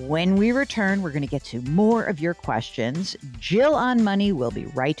 When we return, we're going to get to more of your questions. Jill on Money will be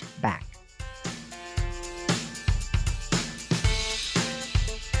right back.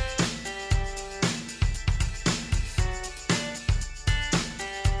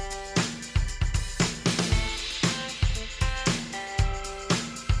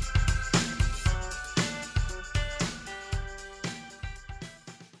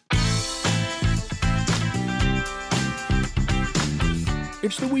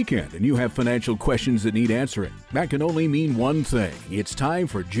 It's the weekend and you have financial questions that need answering. That can only mean one thing. It's time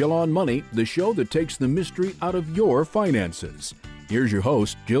for Jill on Money, the show that takes the mystery out of your finances. Here's your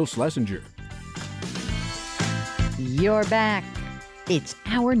host, Jill Schlesinger. You're back. It's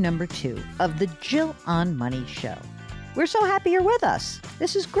hour number 2 of the Jill on Money show. We're so happy you're with us.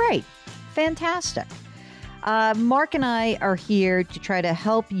 This is great. Fantastic. Mark and I are here to try to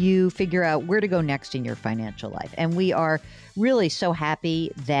help you figure out where to go next in your financial life. And we are really so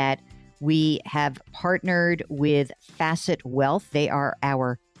happy that we have partnered with Facet Wealth. They are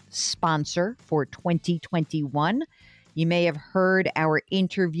our sponsor for 2021. You may have heard our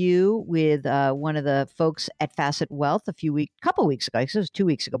interview with one of the folks at Facet Wealth couple weeks ago. I guess it was 2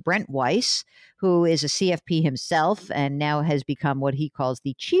 weeks ago. Brent Weiss, who is a CFP himself and now has become what he calls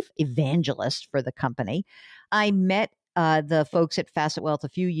the chief evangelist for the company. I met the folks at Facet Wealth a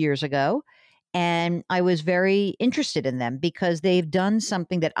few years ago, and I was very interested in them because they've done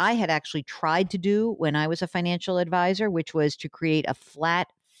something that I had actually tried to do when I was a financial advisor, which was to create a flat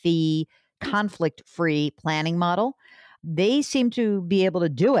fee, conflict-free planning model. They seem to be able to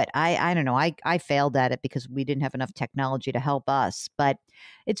do it. I don't know. I failed at it because we didn't have enough technology to help us. But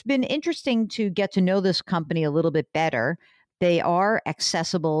it's been interesting to get to know this company a little bit better. They are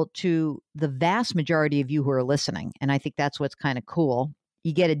accessible to the vast majority of you who are listening. And I think that's what's kind of cool.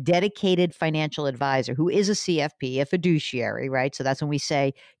 You get a dedicated financial advisor who is a CFP, a fiduciary, right? So that's when we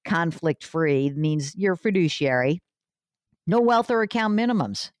say conflict-free, means you're a fiduciary. No wealth or account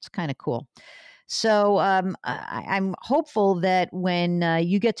minimums. It's kind of cool. So I'm hopeful that when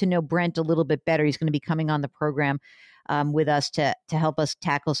you get to know Brent a little bit better, he's going to be coming on the program with us to help us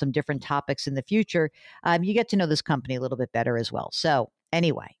tackle some different topics in the future. You get to know this company a little bit better as well. So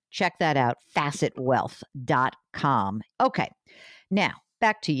anyway, check that out, facetwealth.com. Okay, now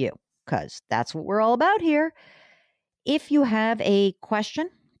back to you, because that's what we're all about here. If you have a question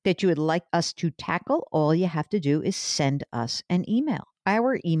that you would like us to tackle, all you have to do is send us an email.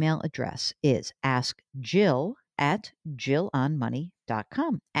 Our email address is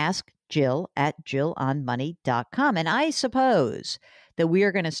askjill@jillonmoney.com. Askjill@jillonmoney.com. And I suppose that we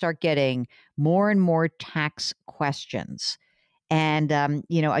are going to start getting more and more tax questions. And,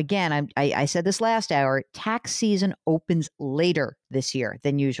 again, I said this last hour, tax season opens later this year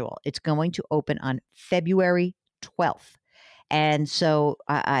than usual. It's going to open on February 12th. And so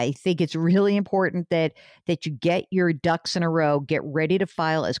I think it's really important that you get your ducks in a row, get ready to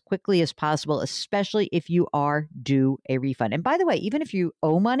file as quickly as possible, especially if you are due a refund. And by the way, even if you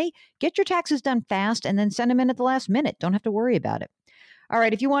owe money, get your taxes done fast and then send them in at the last minute. Don't have to worry about it. All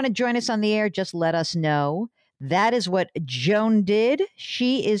right, if you want to join us on the air, just let us know. That is what Joan did.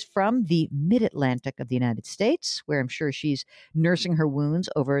 She is from the mid-Atlantic of the United States, where I'm sure she's nursing her wounds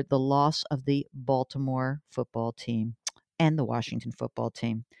over the loss of the Baltimore football team and the Washington football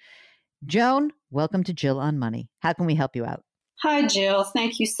team. Joan, welcome to Jill on Money. How can we help you out? Hi, Jill.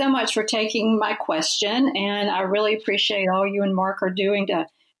 Thank you so much for taking my question, and I really appreciate all you and Mark are doing to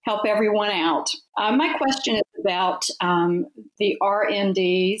help everyone out. My question is about the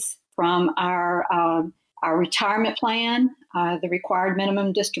RMDs from our retirement plan, the required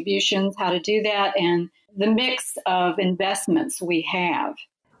minimum distributions, how to do that, and the mix of investments we have.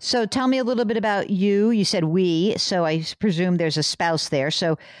 So tell me a little bit about you. You said we, so I presume there's a spouse there.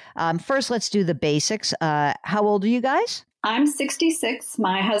 So first, let's do the basics. How old are you guys? I'm 66.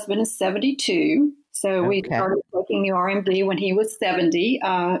 My husband is 72. So we started taking the RMD when he was 70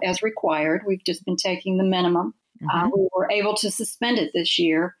 as required. We've just been taking the minimum. We were able to suspend it this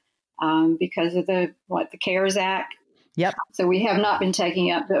year because of the CARES Act. Yep. So we have not been taking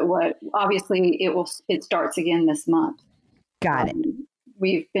it, but obviously it starts again this month. Got it.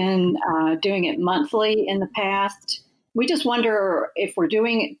 We've been doing it monthly in the past. We just wonder if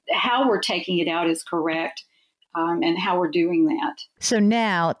how we're taking it out is correct and how we're doing that. So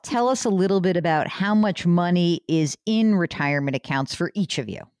now tell us a little bit about how much money is in retirement accounts for each of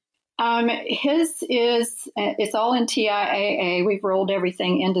you. It's all in TIAA. We've rolled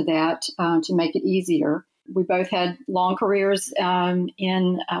everything into that to make it easier. We both had long careers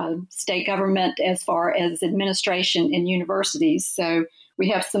in state government as far as administration in universities. So we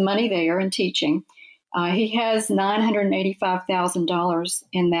have some money there in teaching. He has $985,000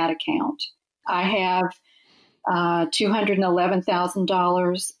 in that account. I have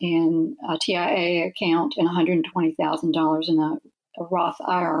 $211,000 in a TIAA account and $120,000 in a Roth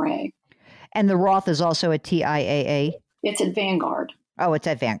IRA. And the Roth is also a TIAA? It's at Vanguard. Oh, it's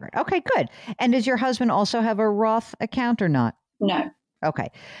at Vanguard. Okay, good. And does your husband also have a Roth account or not? No. Okay.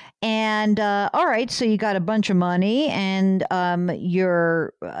 And all right, so you got a bunch of money and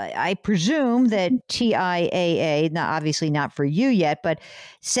I presume that TIAA, obviously not for you yet, but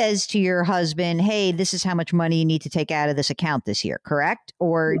says to your husband, hey, this is how much money you need to take out of this account this year, correct?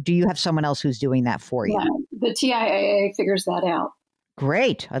 Or do you have someone else who's doing that for you? No, the TIAA figures that out.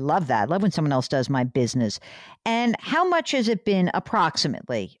 Great. I love that. I love when someone else does my business. And how much has it been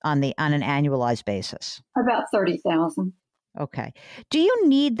approximately on an annualized basis? About $30,000. Okay. Do you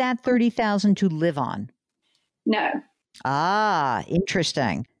need that $30,000 to live on? No. Ah,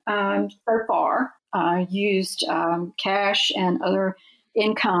 interesting. So far, used cash and other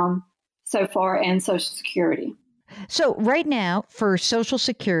income so far and Social Security. So right now for Social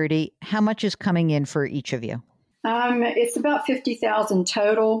Security, how much is coming in for each of you? It's about $50,000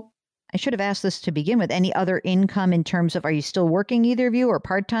 total. I should have asked this to begin with. Any other income in terms of, are you still working, either of you, or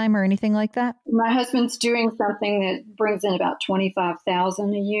part-time or anything like that? My husband's doing something that brings in about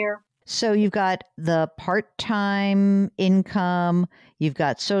 $25,000 a year. So you've got the part-time income, you've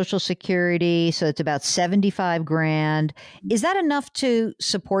got Social Security, so it's about $75,000. Is that enough to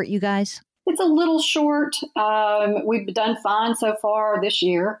support you guys? It's a little short. We've done fine so far this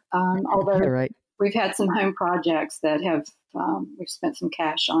year, although right. We've had some home projects that have we've spent some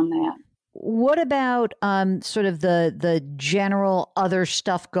cash on that. What about sort of the general other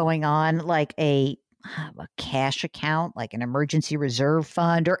stuff going on, like a cash account, like an emergency reserve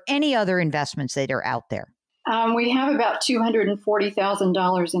fund, or any other investments that are out there? We have about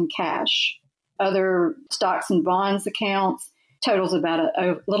 $240,000 in cash. Other stocks and bonds accounts totals about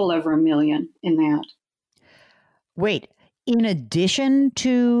a little over $1 million in that. Wait. In addition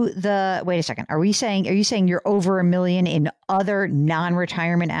to wait a second, are you saying you're over $1 million in other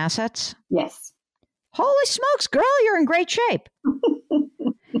non-retirement assets? Yes. Holy smokes, girl, you're in great shape.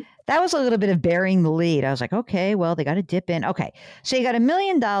 That was a little bit of burying the lead. I was like, okay, well, they got to dip in. Okay. So you got $1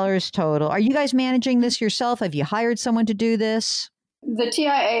 million total. Are you guys managing this yourself? Have you hired someone to do this? The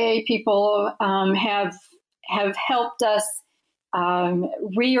TIAA people have helped us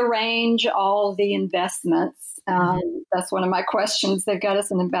rearrange all the investments. That's one of my questions. They've got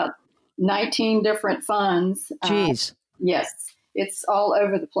us in about 19 different funds. Jeez. Yes, it's all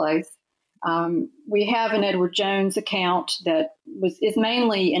over the place. We have an Edward Jones account that is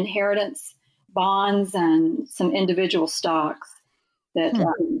mainly inheritance bonds and some individual stocks that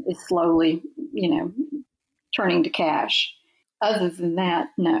is slowly, turning to cash. Other than that,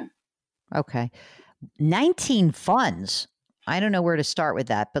 no. Okay. 19 funds. I don't know where to start with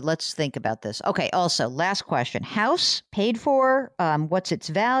that, but let's think about this. Okay. Also, last question. House paid for? What's its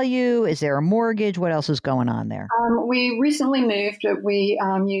value? Is there a mortgage? What else is going on there? We recently moved, but we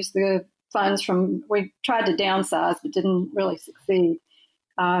used the funds we tried to downsize, but didn't really succeed.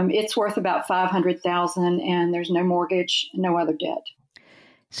 It's worth about $500,000, and there's no mortgage, no other debt.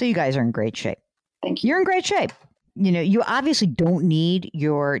 So you guys are in great shape. Thank you. You're in great shape. You obviously don't need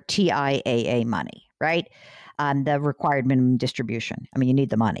your TIAA money, right? The required minimum distribution. I mean, you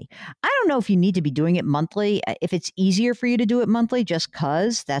need the money. I don't know if you need to be doing it monthly. If it's easier for you to do it monthly, just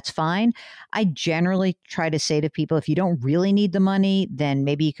cause, that's fine. I generally try to say to people, if you don't really need the money, then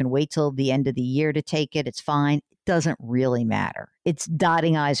maybe you can wait till the end of the year to take it. It's fine. It doesn't really matter. It's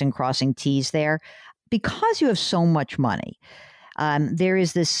dotting I's and crossing T's there. Because you have so much money, there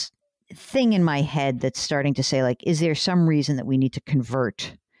is this thing in my head that's starting to say, like, is there some reason that we need to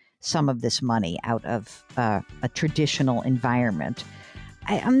convert some of this money out of a traditional environment?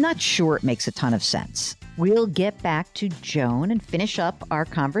 I'm not sure it makes a ton of sense. We'll get back to Joan and finish up our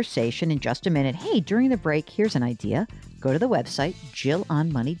conversation in just a minute. Hey, during the break, here's an idea. Go to the website,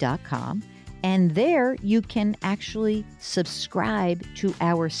 jillonmoney.com, and there you can actually subscribe to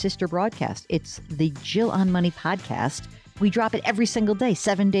our sister broadcast. It's the Jill on Money podcast. We drop it every single day,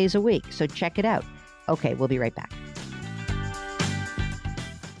 7 days a week. So check it out. Okay, we'll be right back.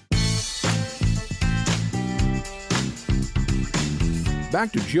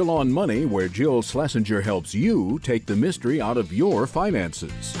 Back to Jill on Money, where Jill Schlesinger helps you take the mystery out of your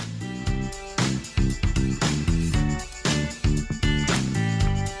finances.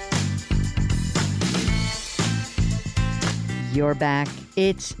 You're back.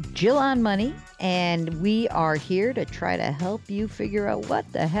 It's Jill on Money, and we are here to try to help you figure out what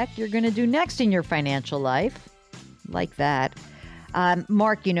the heck you're going to do next in your financial life. Like that.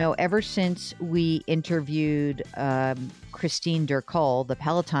 Mark, ever since we interviewed Christine Durkol, the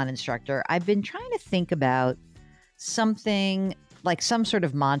Peloton instructor, I've been trying to think about something like some sort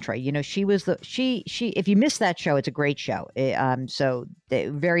of mantra. She was she if you missed that show, it's a great show. So the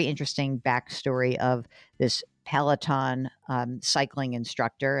very interesting backstory of this Peloton cycling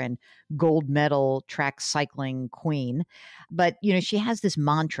instructor and gold medal track cycling queen. But, she has this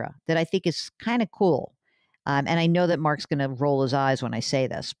mantra that I think is kind of cool. And I know that Mark's going to roll his eyes when I say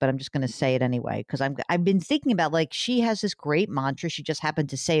this, but I'm just going to say it anyway, because I've been thinking about, like, she has this great mantra. She just happened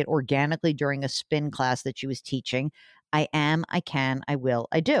to say it organically during a spin class that she was teaching. I am, I can, I will,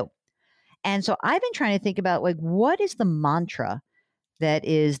 I do. And so I've been trying to think about, like, what is the mantra that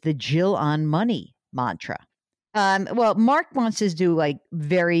is the Jill on Money mantra? Well, Mark wants to do like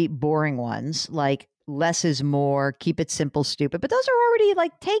very boring ones, like less is more, keep it simple, stupid. But those are already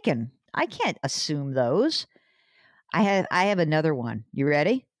like taken. I can't assume those. I have another one. You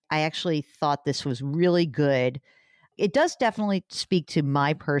ready? I actually thought this was really good. It does definitely speak to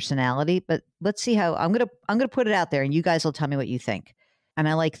my personality, but let's see how I'm gonna put it out there, and you guys will tell me what you think. And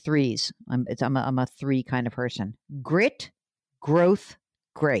I like threes. I'm a three kind of person. Grit, growth,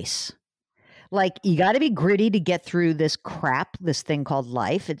 grace. Like, you got to be gritty to get through this crap, this thing called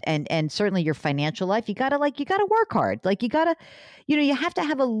life, and certainly your financial life. You got to work hard. Like, you have to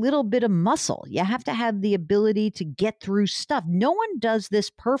have a little bit of muscle. You have to have the ability to get through stuff. No one does this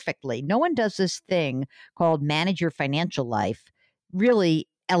perfectly. No one does this thing called manage your financial life really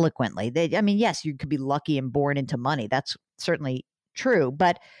eloquently. Yes, you could be lucky and born into money. That's certainly true,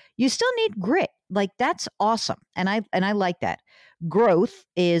 but you still need grit. Like, that's awesome. And I like that. Growth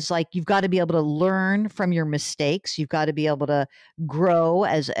is like, you've got to be able to learn from your mistakes. You've got to be able to grow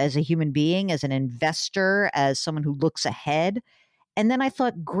as a human being, as an investor, as someone who looks ahead. And then I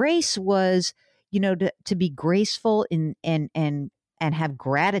thought grace was, to be graceful and have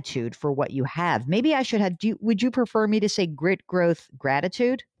gratitude for what you have. Maybe I should have, would you prefer me to say grit, growth,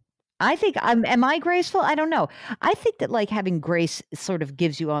 gratitude? I think am I graceful? I don't know. I think that, like, having grace sort of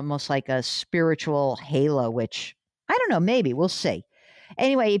gives you almost like a spiritual halo, which I don't know, maybe we'll see.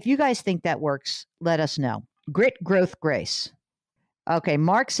 Anyway, if you guys think that works, let us know. Grit, growth, grace. Okay.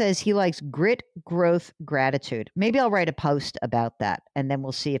 Mark says he likes grit, growth, gratitude. Maybe I'll write a post about that, and then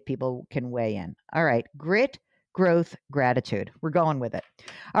we'll see if people can weigh in. All right. Grit, growth, gratitude. We're going with it.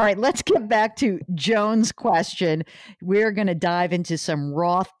 All right, let's get back to Joan's question. We're going to dive into some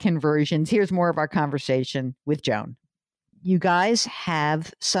Roth conversions. Here's more of our conversation with Joan. You guys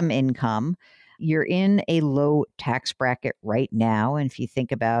have some income. You're in a low tax bracket right now. And if you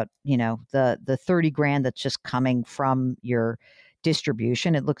think about, the 30 grand that's just coming from your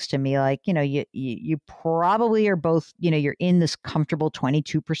distribution, it looks to me like, you probably are both, you're in this comfortable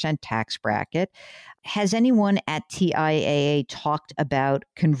 22% tax bracket. Has anyone at TIAA talked about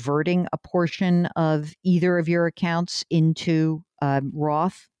converting a portion of either of your accounts into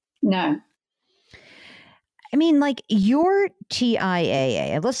Roth? No. I mean, like your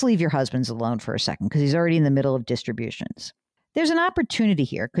TIAA, and let's leave your husband's alone for a second because he's already in the middle of distributions. There's an opportunity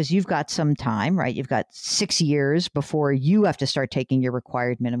here because you've got some time, right? You've got 6 years before you have to start taking your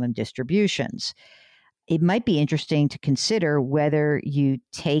required minimum distributions. It might be interesting to consider whether you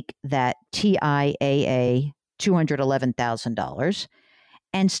take that TIAA $211,000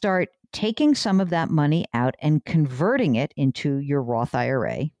 and start taking some of that money out and converting it into your Roth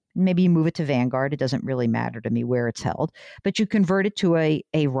IRA. Maybe you move it to Vanguard. It doesn't really matter to me where it's held, but you convert it to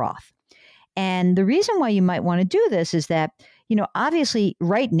a Roth. And the reason why you might want to do this is that, obviously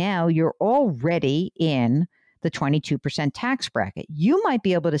right now you're already in the 22% tax bracket. You might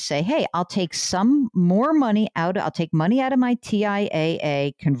be able to say, hey, I'll take some more money out. I'll take money out of my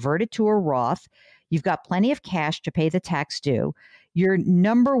TIAA, convert it to a Roth. You've got plenty of cash to pay the tax due. Your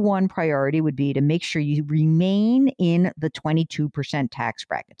number one priority would be to make sure you remain in the 22% tax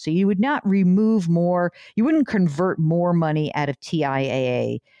bracket. So you would not remove more, you wouldn't convert more money out of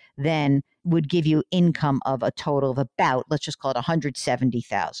TIAA than would give you income of a total of about, let's just call it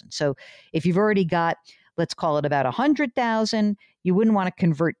 170,000. So if you've already got, let's call it about 100,000, you wouldn't want to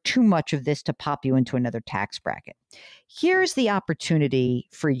convert too much of this to pop you into another tax bracket. Here's the opportunity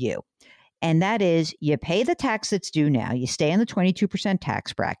for you. And that is you pay the tax that's due now. You stay in the 22%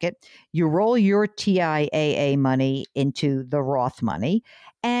 tax bracket. You roll your TIAA money into the Roth money.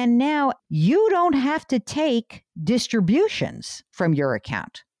 And now you don't have to take distributions from your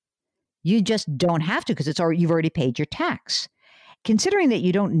account. You just don't have to because you've already paid your tax. Considering that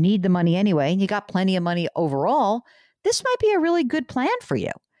you don't need the money anyway, and you got plenty of money overall, this might be a really good plan for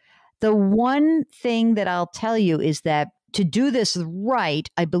you. The one thing that I'll tell you is that to do this right,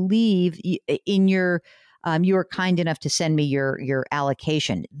 I believe in your, you were kind enough to send me your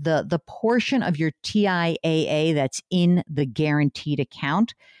allocation. The portion of your TIAA that's in the guaranteed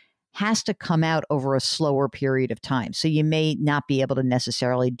account has to come out over a slower period of time. So you may not be able to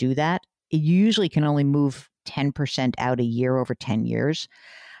necessarily do that. It usually can only move 10% out a year over 10 years.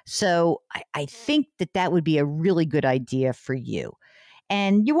 So I think that would be a really good idea for you.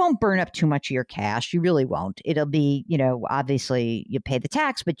 And you won't burn up too much of your cash. You really won't. It'll be, obviously you pay the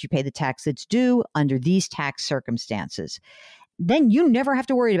tax, but you pay the tax that's due under these tax circumstances. Then you never have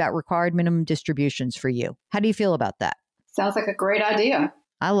to worry about required minimum distributions for you. How do you feel about that? Sounds like a great idea.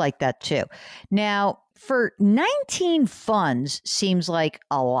 I like that too. Now, for 19 funds seems like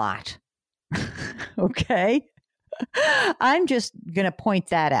a lot. Okay. I'm just going to point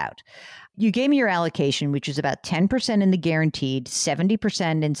that out. You gave me your allocation, which is about 10% in the guaranteed,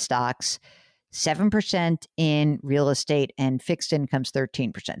 70% in stocks, 7% in real estate, and fixed income's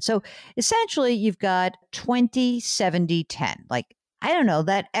 13%. So essentially, you've got 20, 70, 10. Like, I don't know,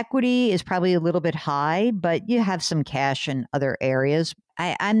 that equity is probably a little bit high, but you have some cash in other areas.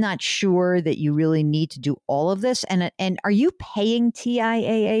 I'm not sure that you really need to do all of this. And are you paying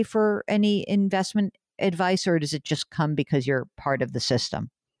TIAA for any investment advice, or does it just come because you're part of the system?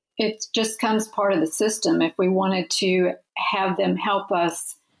 It just comes part of the system. If we wanted to have them help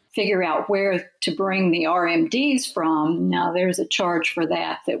us figure out where to bring the RMDs from, now there's a charge for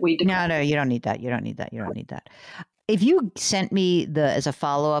that we do. No, you don't need that. You don't need that. If you sent me as a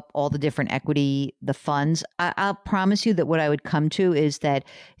follow-up, all the different equity, the funds, I'll promise you that what I would come to is that,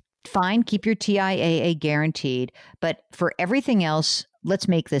 fine, keep your TIAA guaranteed, but for everything else, let's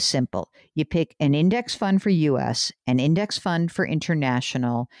make this simple. You pick an index fund for U.S., an index fund for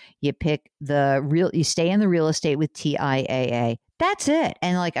international. You pick you stay in the real estate with TIAA. That's it.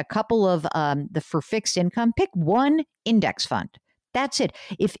 And like a couple of for fixed income, pick one index fund. That's it.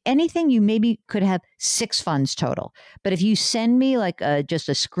 If anything, you maybe could have 6 funds total. But if you send me like just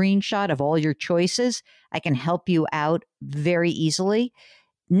a screenshot of all your choices, I can help you out very easily.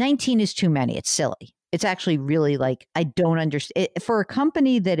 19 is too many. It's silly. It's actually really like, I don't understand. For a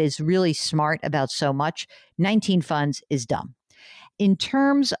company that is really smart about so much, 19 funds is dumb. In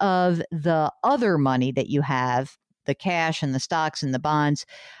terms of the other money that you have, the cash and the stocks and the bonds,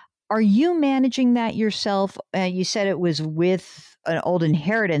 are you managing that yourself? You said it was with an old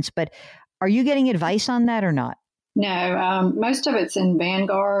inheritance, but are you getting advice on that or not? No, most of it's in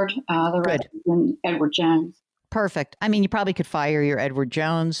Vanguard. The rest is in Edward Jones. Perfect. I mean, you probably could fire your Edward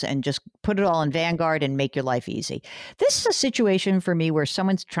Jones and just put it all in Vanguard and make your life easy. This is a situation for me where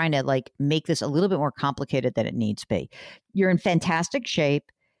someone's trying to like make this a little bit more complicated than it needs to be. You're in fantastic shape.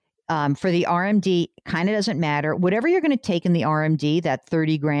 For the RMD, kind of doesn't matter. Whatever you're going to take in the RMD, that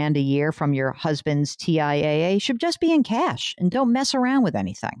 30 grand a year from your husband's TIAA should just be in cash, and don't mess around with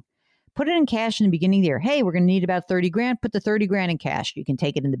anything. Put it in cash in the beginning of the year. Hey, we're going to need about 30 grand. Put the 30 grand in cash. You can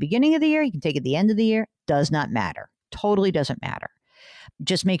take it in the beginning of the year. You can take it at the end of the year. Does not matter. Totally doesn't matter.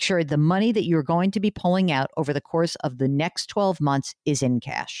 Just make sure the money that you're going to be pulling out over the course of the next 12 months is in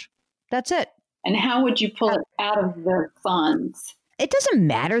cash. That's it. And how would you pull it out of the funds? It doesn't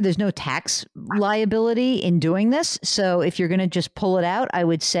matter. There's no tax liability in doing this. So if you're going to just pull it out, I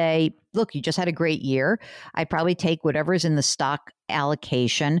would say, look, you just had a great year. I'd probably take whatever's in the stock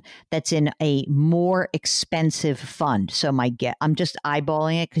allocation that's in a more expensive fund. So I'm just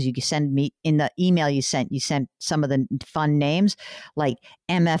eyeballing it because you can send me in the email you sent some of the fund names like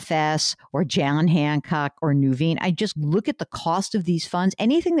MFS or John Hancock or Nuveen. I just look at the cost of these funds.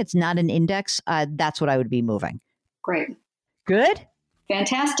 Anything that's not an index, that's what I would be moving. Great. Good?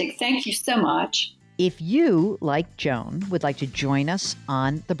 Fantastic. Thank you so much. If you, like Joan, would like to join us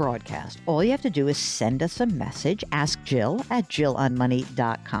on the broadcast, all you have to do is send us a message. Ask Jill at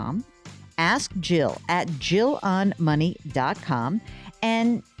jillonmoney.com. Ask Jill at jillonmoney.com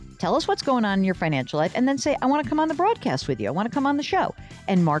and tell us what's going on in your financial life, and then say, I want to come on the broadcast with you. I want to come on the show.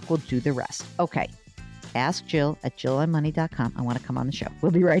 And Mark will do the rest. Okay. Ask Jill at jillonmoney.com. I want to come on the show.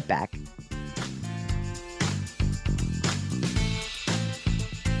 We'll be right back.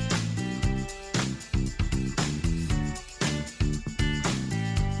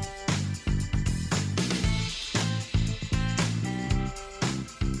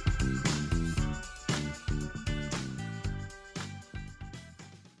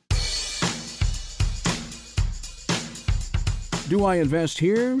 Do I invest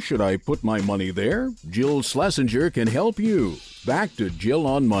here? Should I put my money there? Jill Schlesinger can help you. Back to Jill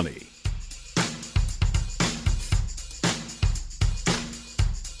on Money.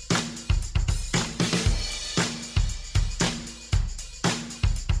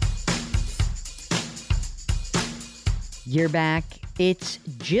 You're back. It's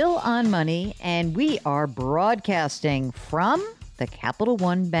Jill on Money, and we are broadcasting from the Capital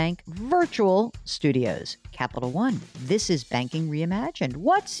One Bank virtual studios. Capital One, this is Banking Reimagined.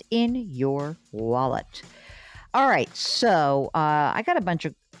 What's in your wallet? All right, so I got a bunch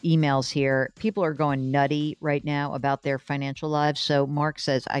of emails here. People are going nutty right now about their financial lives. So Mark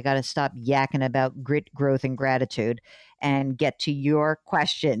says, I got to stop yakking about grit, growth, and gratitude and get to your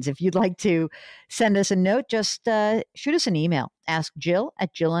questions. If you'd like to send us a note, just shoot us an email. Ask Jill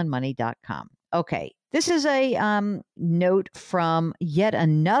at jillonmoney.com. Okay, this is a note from yet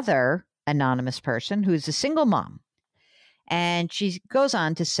another anonymous person who's a single mom. And she goes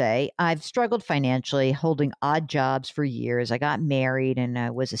on to say, I've struggled financially, holding odd jobs for years. I got married and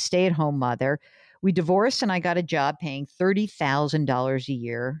I was a stay-at-home mother. We divorced and I got a job paying $30,000 a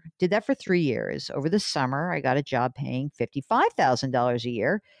year. Did that for 3 years. Over the summer, I got a job paying $55,000 a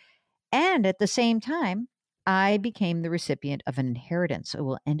year. And at the same time, I became the recipient of an inheritance. It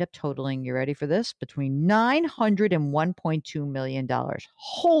will end up totaling, you ready for this, between $900 and $1.2 million.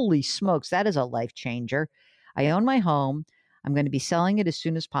 Holy smokes, that is a life changer. I own my home. I'm going to be selling it as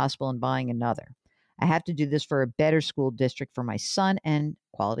soon as possible and buying another. I have to do this for a better school district for my son and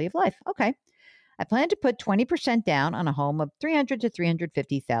quality of life. Okay. I plan to put 20% down on a home of $300,000 to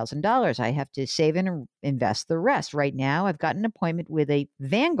 $350,000. I have to save and invest the rest. Right now, I've got an appointment with a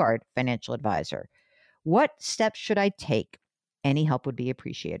Vanguard financial advisor. What steps should I take? Any help would be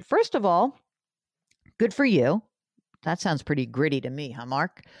appreciated. First of all, good for you. That sounds pretty gritty to me, huh,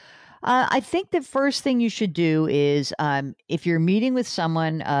 Mark? I think the first thing you should do is if you're meeting with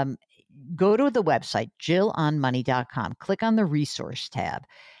someone, go to the website, jillonmoney.com, click on the resource tab.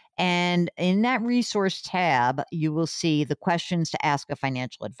 And in that resource tab, you will see the questions to ask a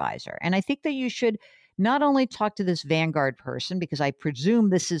financial advisor. And I think that you should not only talk to this Vanguard person, because I presume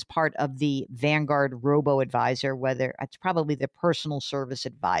this is part of the Vanguard robo-advisor, whether it's probably the personal service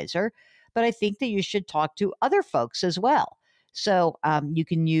advisor, but I think that you should talk to other folks as well. So you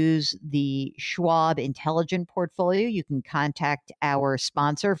can use the Schwab Intelligent Portfolio. You can contact our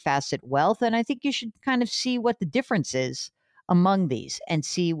sponsor, Facet Wealth, and I think you should kind of see what the difference is among these and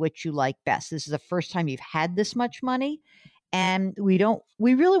see what you like best. This is the first time you've had this much money, and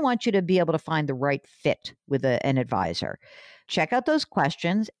we really want you to be able to find the right fit with an advisor. Check out those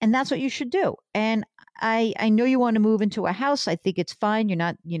questions, and that's what you should do. And I know you want to move into a house. I think it's fine. You're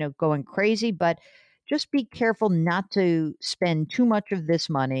not, going crazy, but just be careful not to spend too much of this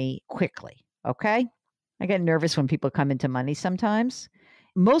money quickly, okay? I get nervous when people come into money sometimes,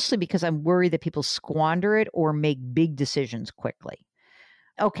 mostly because I'm worried that people squander it or make big decisions quickly.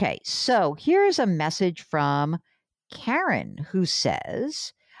 Okay, so here's a message from Karen, who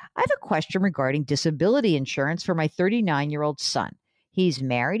says, I have a question regarding disability insurance for my 39-year-old son. He's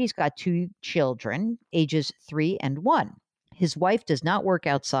married. He's got 2 children, ages 3 and 1. His wife does not work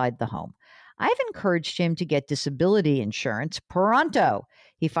outside the home. I've encouraged him to get disability insurance pronto.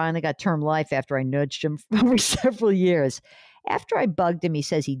 He finally got term life after I nudged him for over several years. After I bugged him, he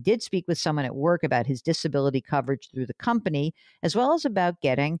says he did speak with someone at work about his disability coverage through the company, as well as about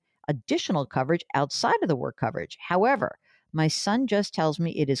getting additional coverage outside of the work coverage. However, my son just tells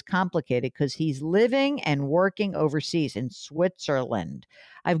me it is complicated because he's living and working overseas in Switzerland.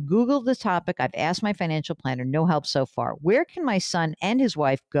 I've Googled the topic. I've asked my financial planner. No help so far. Where can my son and his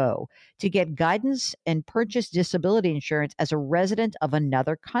wife go to get guidance and purchase disability insurance as a resident of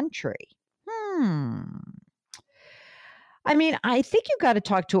another country? I mean, I think you've got to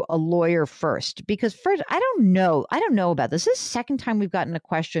talk to a lawyer first, because first, I don't know about this. This is the second time we've gotten a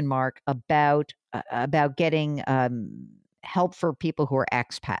question mark about getting help for people who are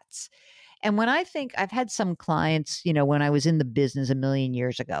expats. And when I think I've had some clients, when I was in the business a million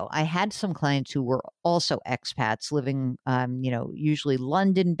years ago, I had some clients who were also expats living, usually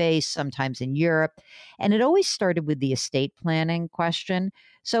London based, sometimes in Europe. And it always started with the estate planning question.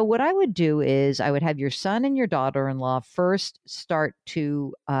 So what I would do is I would have your son and your daughter-in-law first start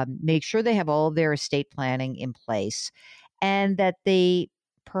to make sure they have all of their estate planning in place, and that they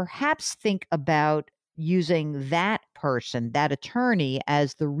perhaps think about using that person, that attorney,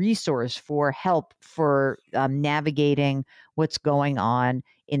 as the resource for help for navigating what's going on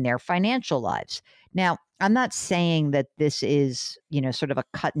in their financial lives. Now, I'm not saying that this is, sort of a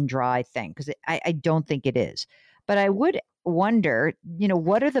cut and dry thing, because I don't think it is. But I would wonder,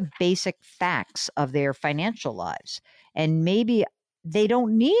 what are the basic facts of their financial lives? And maybe they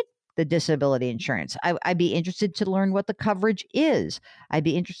don't need the disability insurance. I'd be interested to learn what the coverage is. I'd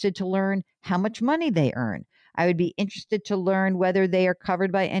be interested to learn how much money they earn. I would be interested to learn whether they are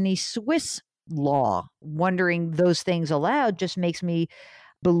covered by any Swiss law. Wondering those things aloud just makes me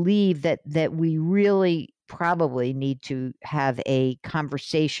believe that we really probably need to have a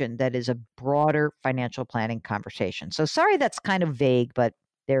conversation that is a broader financial planning conversation. So sorry, that's kind of vague, but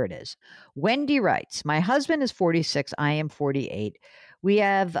there it is. Wendy writes, my husband is 46. I am 48. We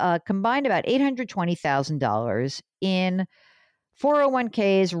have combined about $820,000 in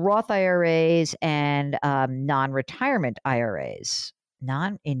 401ks, Roth IRAs, and non-retirement IRAs.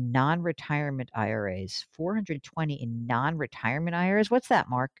 Non-retirement IRAs, 420 in non-retirement IRAs. What's that,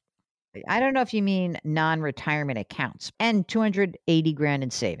 Mark? I don't know if you mean non-retirement accounts, and 280 grand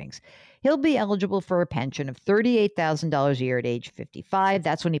in savings. He'll be eligible for a pension of $38,000 a year at age 55.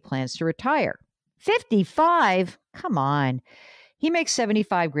 That's when he plans to retire. 55? Come on. He makes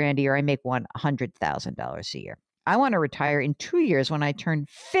 75 grand a year. I make $100,000 a year. I want to retire in 2 years when I turn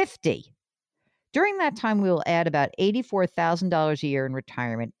 50. During that time, we will add about $84,000 a year in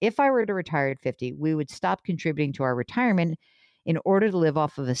retirement. If I were to retire at 50, we would stop contributing to our retirement in order to live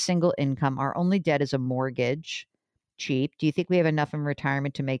off of a single income. Our only debt is a mortgage. Cheap. Do you think we have enough in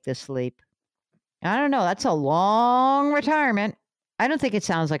retirement to make this leap? I don't know. That's a long retirement. I don't think it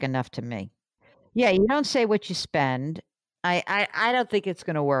sounds like enough to me. Yeah, you don't say what you spend. I don't think it's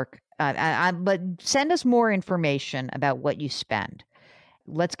going to work. But send us more information about what you spend.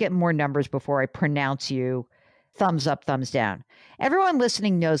 Let's get more numbers before I pronounce you thumbs up, thumbs down. Everyone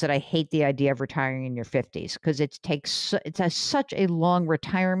listening knows that I hate the idea of retiring in your 50s because it's such a long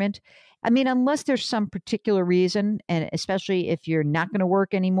retirement. I mean, unless there's some particular reason, and especially if you're not going to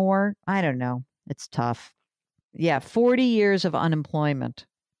work anymore, I don't know. It's tough. Yeah, 40 years of unemployment,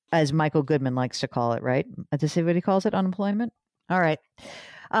 as Michael Goodman likes to call it, right? Does he what he calls it, unemployment? All right.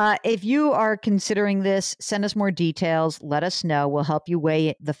 If you are considering this, send us more details. Let us know. We'll help you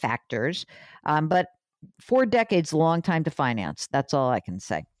weigh the factors. But 4 decades, long time to finance. That's all I can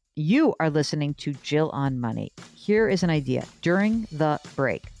say. You are listening to Jill on Money. Here is an idea. During the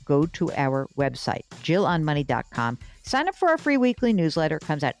break, go to our website, jillonmoney.com. Sign up for our free weekly newsletter. It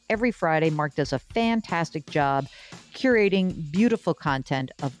comes out every Friday. Mark does a fantastic job curating beautiful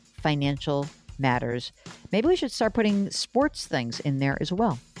content of financial matters. Maybe we should start putting sports things in there as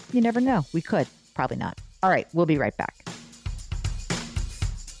well. You never know. We could. Probably not. All right. We'll be right back.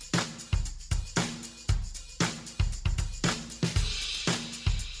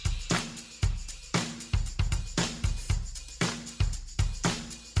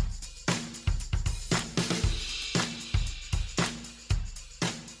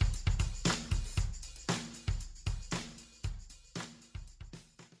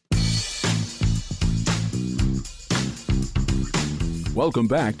 Welcome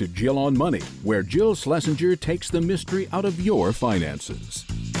back to Jill on Money, where Jill Schlesinger takes the mystery out of your finances.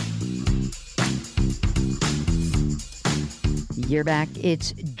 You're back.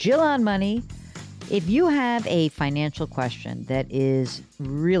 It's Jill on Money. If you have a financial question that is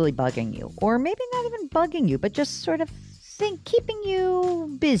really bugging you, or maybe not even bugging you, but just sort of keeping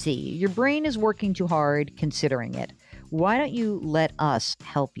you busy, your brain is working too hard considering it, why don't you let us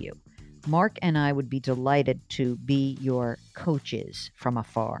help you? Mark and I would be delighted to be your coaches from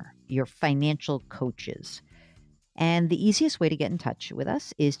afar, your financial coaches. And the easiest way to get in touch with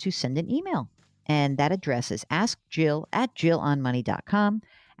us is to send an email. And that address is askjill@jillonmoney.com.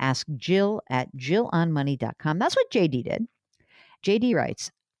 Askjill@jillonmoney.com. That's what JD did. JD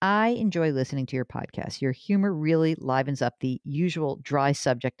writes, I enjoy listening to your podcast. Your humor really livens up the usual dry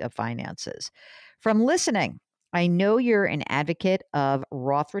subject of finances. From listening, I know you're an advocate of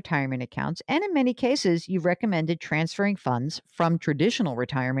Roth retirement accounts, and in many cases, you've recommended transferring funds from traditional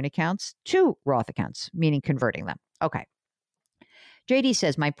retirement accounts to Roth accounts, meaning converting them. Okay. JD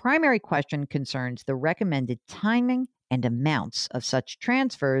says, my primary question concerns the recommended timing and amounts of such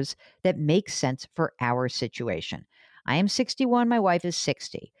transfers that make sense for our situation. I am 61. My wife is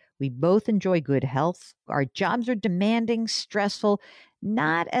 60. We both enjoy good health. Our jobs are demanding, stressful,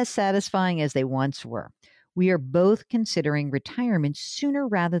 not as satisfying as they once were. We are both considering retirement sooner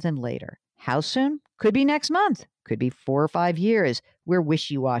rather than later. How soon? Could be next month. Could be 4 or 5 years. We're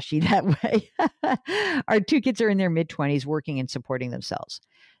wishy-washy that way. Our 2 kids are in their mid-20s working and supporting themselves.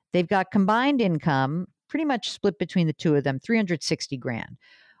 They've got combined income pretty much split between the 2 of them, 360 grand.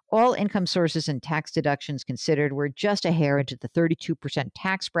 All income sources and tax deductions considered, we're just a hair into the 32%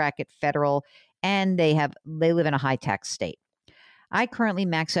 tax bracket federal, and they live in a high tax state. I currently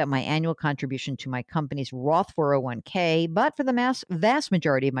max out my annual contribution to my company's Roth 401k, but for the vast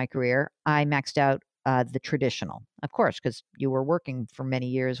majority of my career, I maxed out the traditional, of course, because you were working for many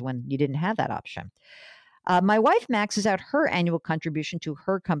years when you didn't have that option. My wife maxes out her annual contribution to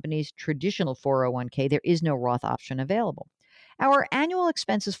her company's traditional 401k. There is no Roth option available. Our annual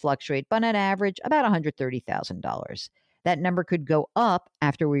expenses fluctuate, but on average, about $130,000. That number could go up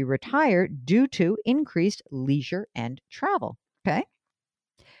after we retire due to increased leisure and travel. Okay.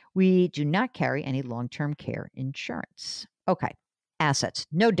 We do not carry any long-term care insurance. Okay. Assets,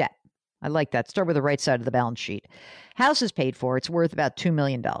 no debt. I like that. Start with the right side of the balance sheet. House is paid for. It's worth about $2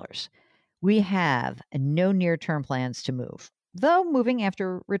 million. We have no near-term plans to move, though moving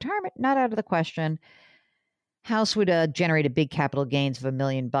after retirement, not out of the question. House would generate a big capital gains of $1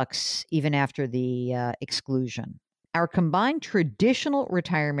 million even after the exclusion. Our combined traditional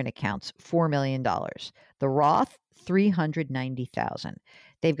retirement accounts, $4 million. The Roth, $390,000.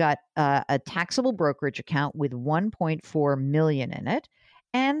 They've got a taxable brokerage account with $1.4 million in it,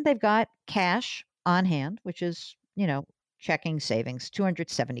 and they've got cash on hand, which is, checking savings,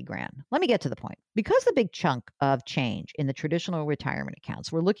 270 grand. Let me get to the point. Because the big chunk of change in the traditional retirement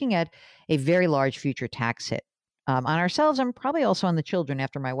accounts, we're looking at a very large future tax hit on ourselves and probably also on the children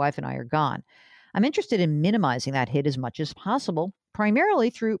after my wife and I are gone. I'm interested in minimizing that hit as much as possible, primarily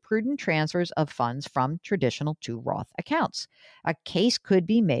through prudent transfers of funds from traditional to Roth accounts. A case could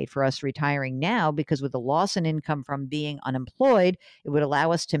be made for us retiring now because with the loss in income from being unemployed, it would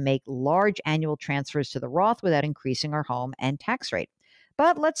allow us to make large annual transfers to the Roth without increasing our home and tax rate.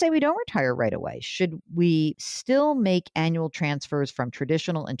 But let's say we don't retire right away. Should we still make annual transfers from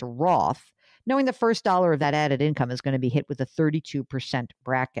traditional into Roth, knowing the first dollar of that added income is going to be hit with a 32%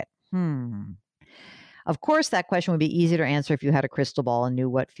 bracket? Of course, that question would be easier to answer if you had a crystal ball and knew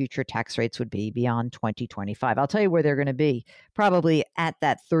what future tax rates would be beyond 2025. I'll tell you where they're going to be, probably at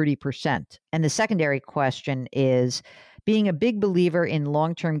that 30%. And the secondary question is, being a big believer in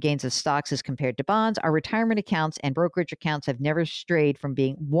long-term gains of stocks as compared to bonds, our retirement accounts and brokerage accounts have never strayed from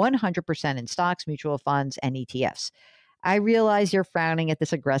being 100% in stocks, mutual funds, and ETFs. I realize you're frowning at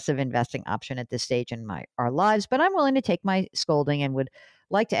this aggressive investing option at this stage in our lives, but I'm willing to take my scolding and would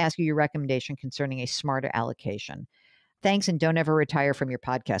like to ask you your recommendation concerning a smarter allocation. Thanks, and don't ever retire from your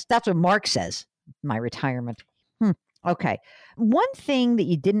podcast. That's what Mark says, my retirement. Okay. One thing that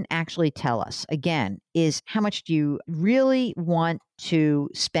you didn't actually tell us, again, is how much do you really want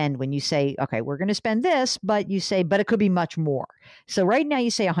to spend when you say, okay, we're going to spend this, but you say, but it could be much more. So right now you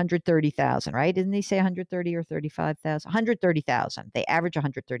say 130,000, right? Didn't he say 130 or 35,000? 130,000. They average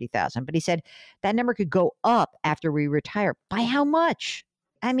 130,000. But he said that number could go up after we retire. By how much?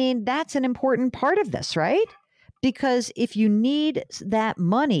 I mean, that's an important part of this, right? Because if you need that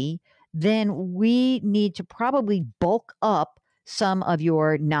money, then we need to probably bulk up some of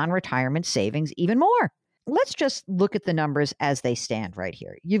your non-retirement savings even more. Let's just look at the numbers as they stand right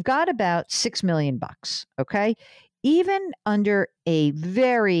here. You've got about $6 million, okay? Even under a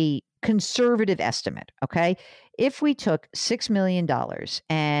very conservative estimate, okay? If we took $6 million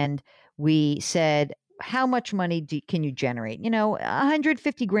and we said, how much money can you generate?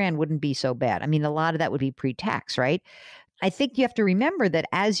 150 grand wouldn't be so bad. I mean, a lot of that would be pre-tax, right? I think you have to remember that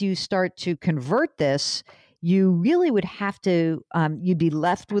as you start to convert this, you really would have to, you'd be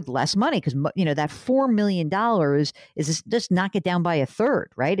left with less money because, that $4 million is just knock it down by a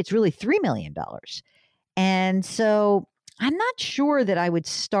third, right? It's really $3 million. And so I'm not sure that I would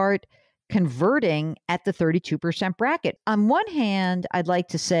start converting at the 32% bracket. On one hand, I'd like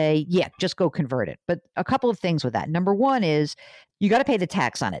to say, yeah, just go convert it. But a couple of things with that. Number one is you got to pay the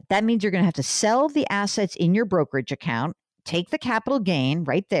tax on it. That means you're going to have to sell the assets in your brokerage account, take the capital gain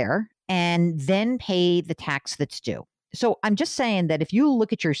right there, and then pay the tax that's due. So I'm just saying that if you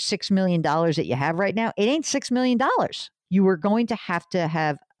look at your $6 million that you have right now, it ain't $6 million. You are going to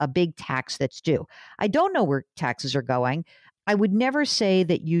have a big tax that's due. I don't know where taxes are going. I would never say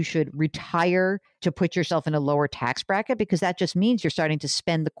that you should retire to put yourself in a lower tax bracket because that just means you're starting to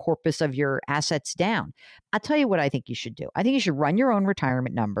spend the corpus of your assets down. I'll tell you what I think you should do. I think you should run your own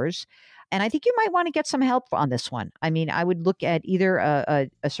retirement numbers. And I think you might want to get some help on this one. I mean, I would look at either a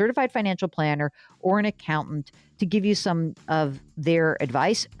certified financial planner or an accountant to give you some of their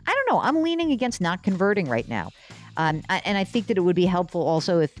advice. I don't know. I'm leaning against not converting right now. And I think that it would be helpful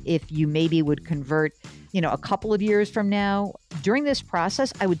also if you maybe would convert, a couple of years from now. During this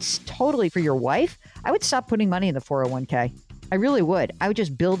process, I would totally, for your wife, I would stop putting money in the 401k. I really would. I would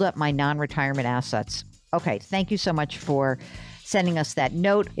just build up my non-retirement assets. Okay, thank you so much for sending us that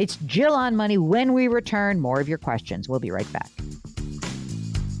note. It's Jill on Money. When we return, more of your questions. We'll be right back.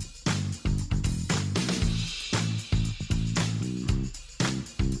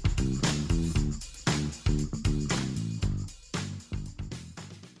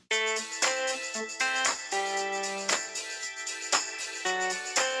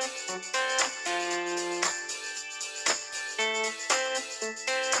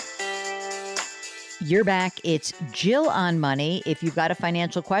 You're back. It's Jill on Money. If you've got a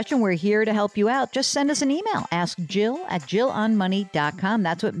financial question, we're here to help you out. Just send us an email. Ask Jill at jillonmoney.com.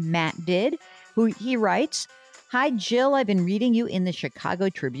 That's what Matt did. He writes, "Hi, Jill. I've been reading you in the Chicago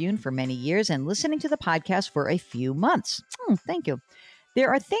Tribune for many years and listening to the podcast for a few months." Thank you. There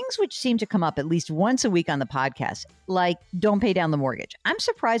are things which seem to come up at least once a week on the podcast, like don't pay down the mortgage. I'm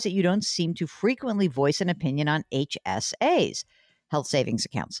surprised that you don't seem to frequently voice an opinion on HSAs, health savings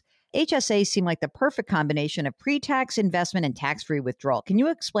accounts. HSAs seem like the perfect combination of pre-tax investment and tax-free withdrawal. Can you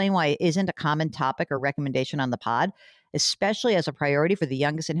explain why it isn't a common topic or recommendation on the pod, especially as a priority for the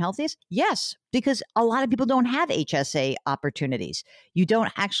youngest and healthiest? Yes, because a lot of people don't have HSA opportunities. You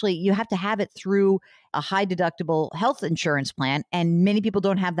have to have it through a high deductible health insurance plan, and many people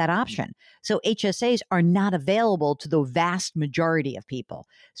don't have that option. So HSAs are not available to the vast majority of people.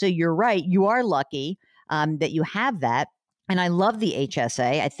 So you're right, you are lucky that you have that. And I love the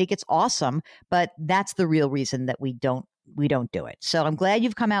HSA. I think it's awesome, but that's the real reason that we don't do it. So I'm glad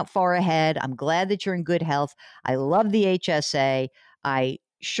you've come out far ahead. I'm glad that you're in good health. I love the HSA. I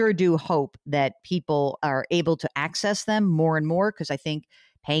sure do hope that people are able to access them more and more because I think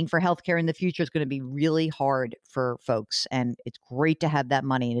paying for healthcare in the future is going to be really hard for folks. And it's great to have that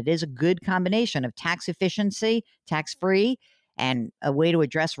money. And it is a good combination of tax efficiency, tax-free, and a way to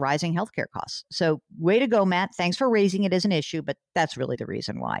address rising healthcare costs. So way to go, Matt. Thanks for raising it as an issue, but that's really the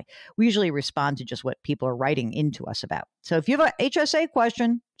reason why. We usually respond to just what people are writing into us about. So if you have a HSA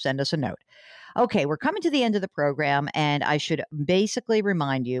question, send us a note. Okay, we're coming to the end of the program, and I should basically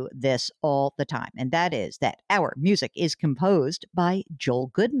remind you this all the time, and that is that our music is composed by Joel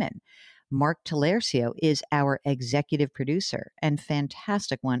Goodman. Mark Talercio is our executive producer, and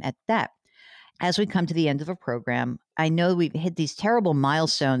fantastic one at that. As we come to the end of a program, I know we've hit these terrible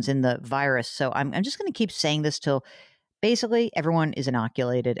milestones in the virus, so I'm just going to keep saying this till basically everyone is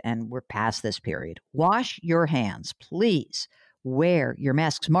inoculated and we're past this period. Wash your hands, please. Wear your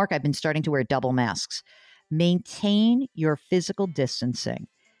masks. Mark, I've been starting to wear double masks. Maintain your physical distancing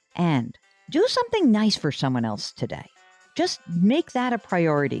and do something nice for someone else today. Just make that a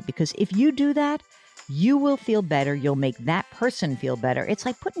priority because if you do that, you will feel better. You'll make that person feel better. It's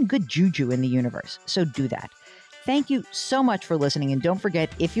like putting good juju in the universe. So do that. Thank you so much for listening. And don't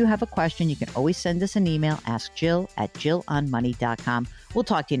forget, if you have a question, you can always send us an email. Ask Jill at jillonmoney.com. We'll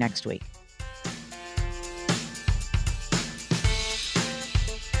talk to you next week.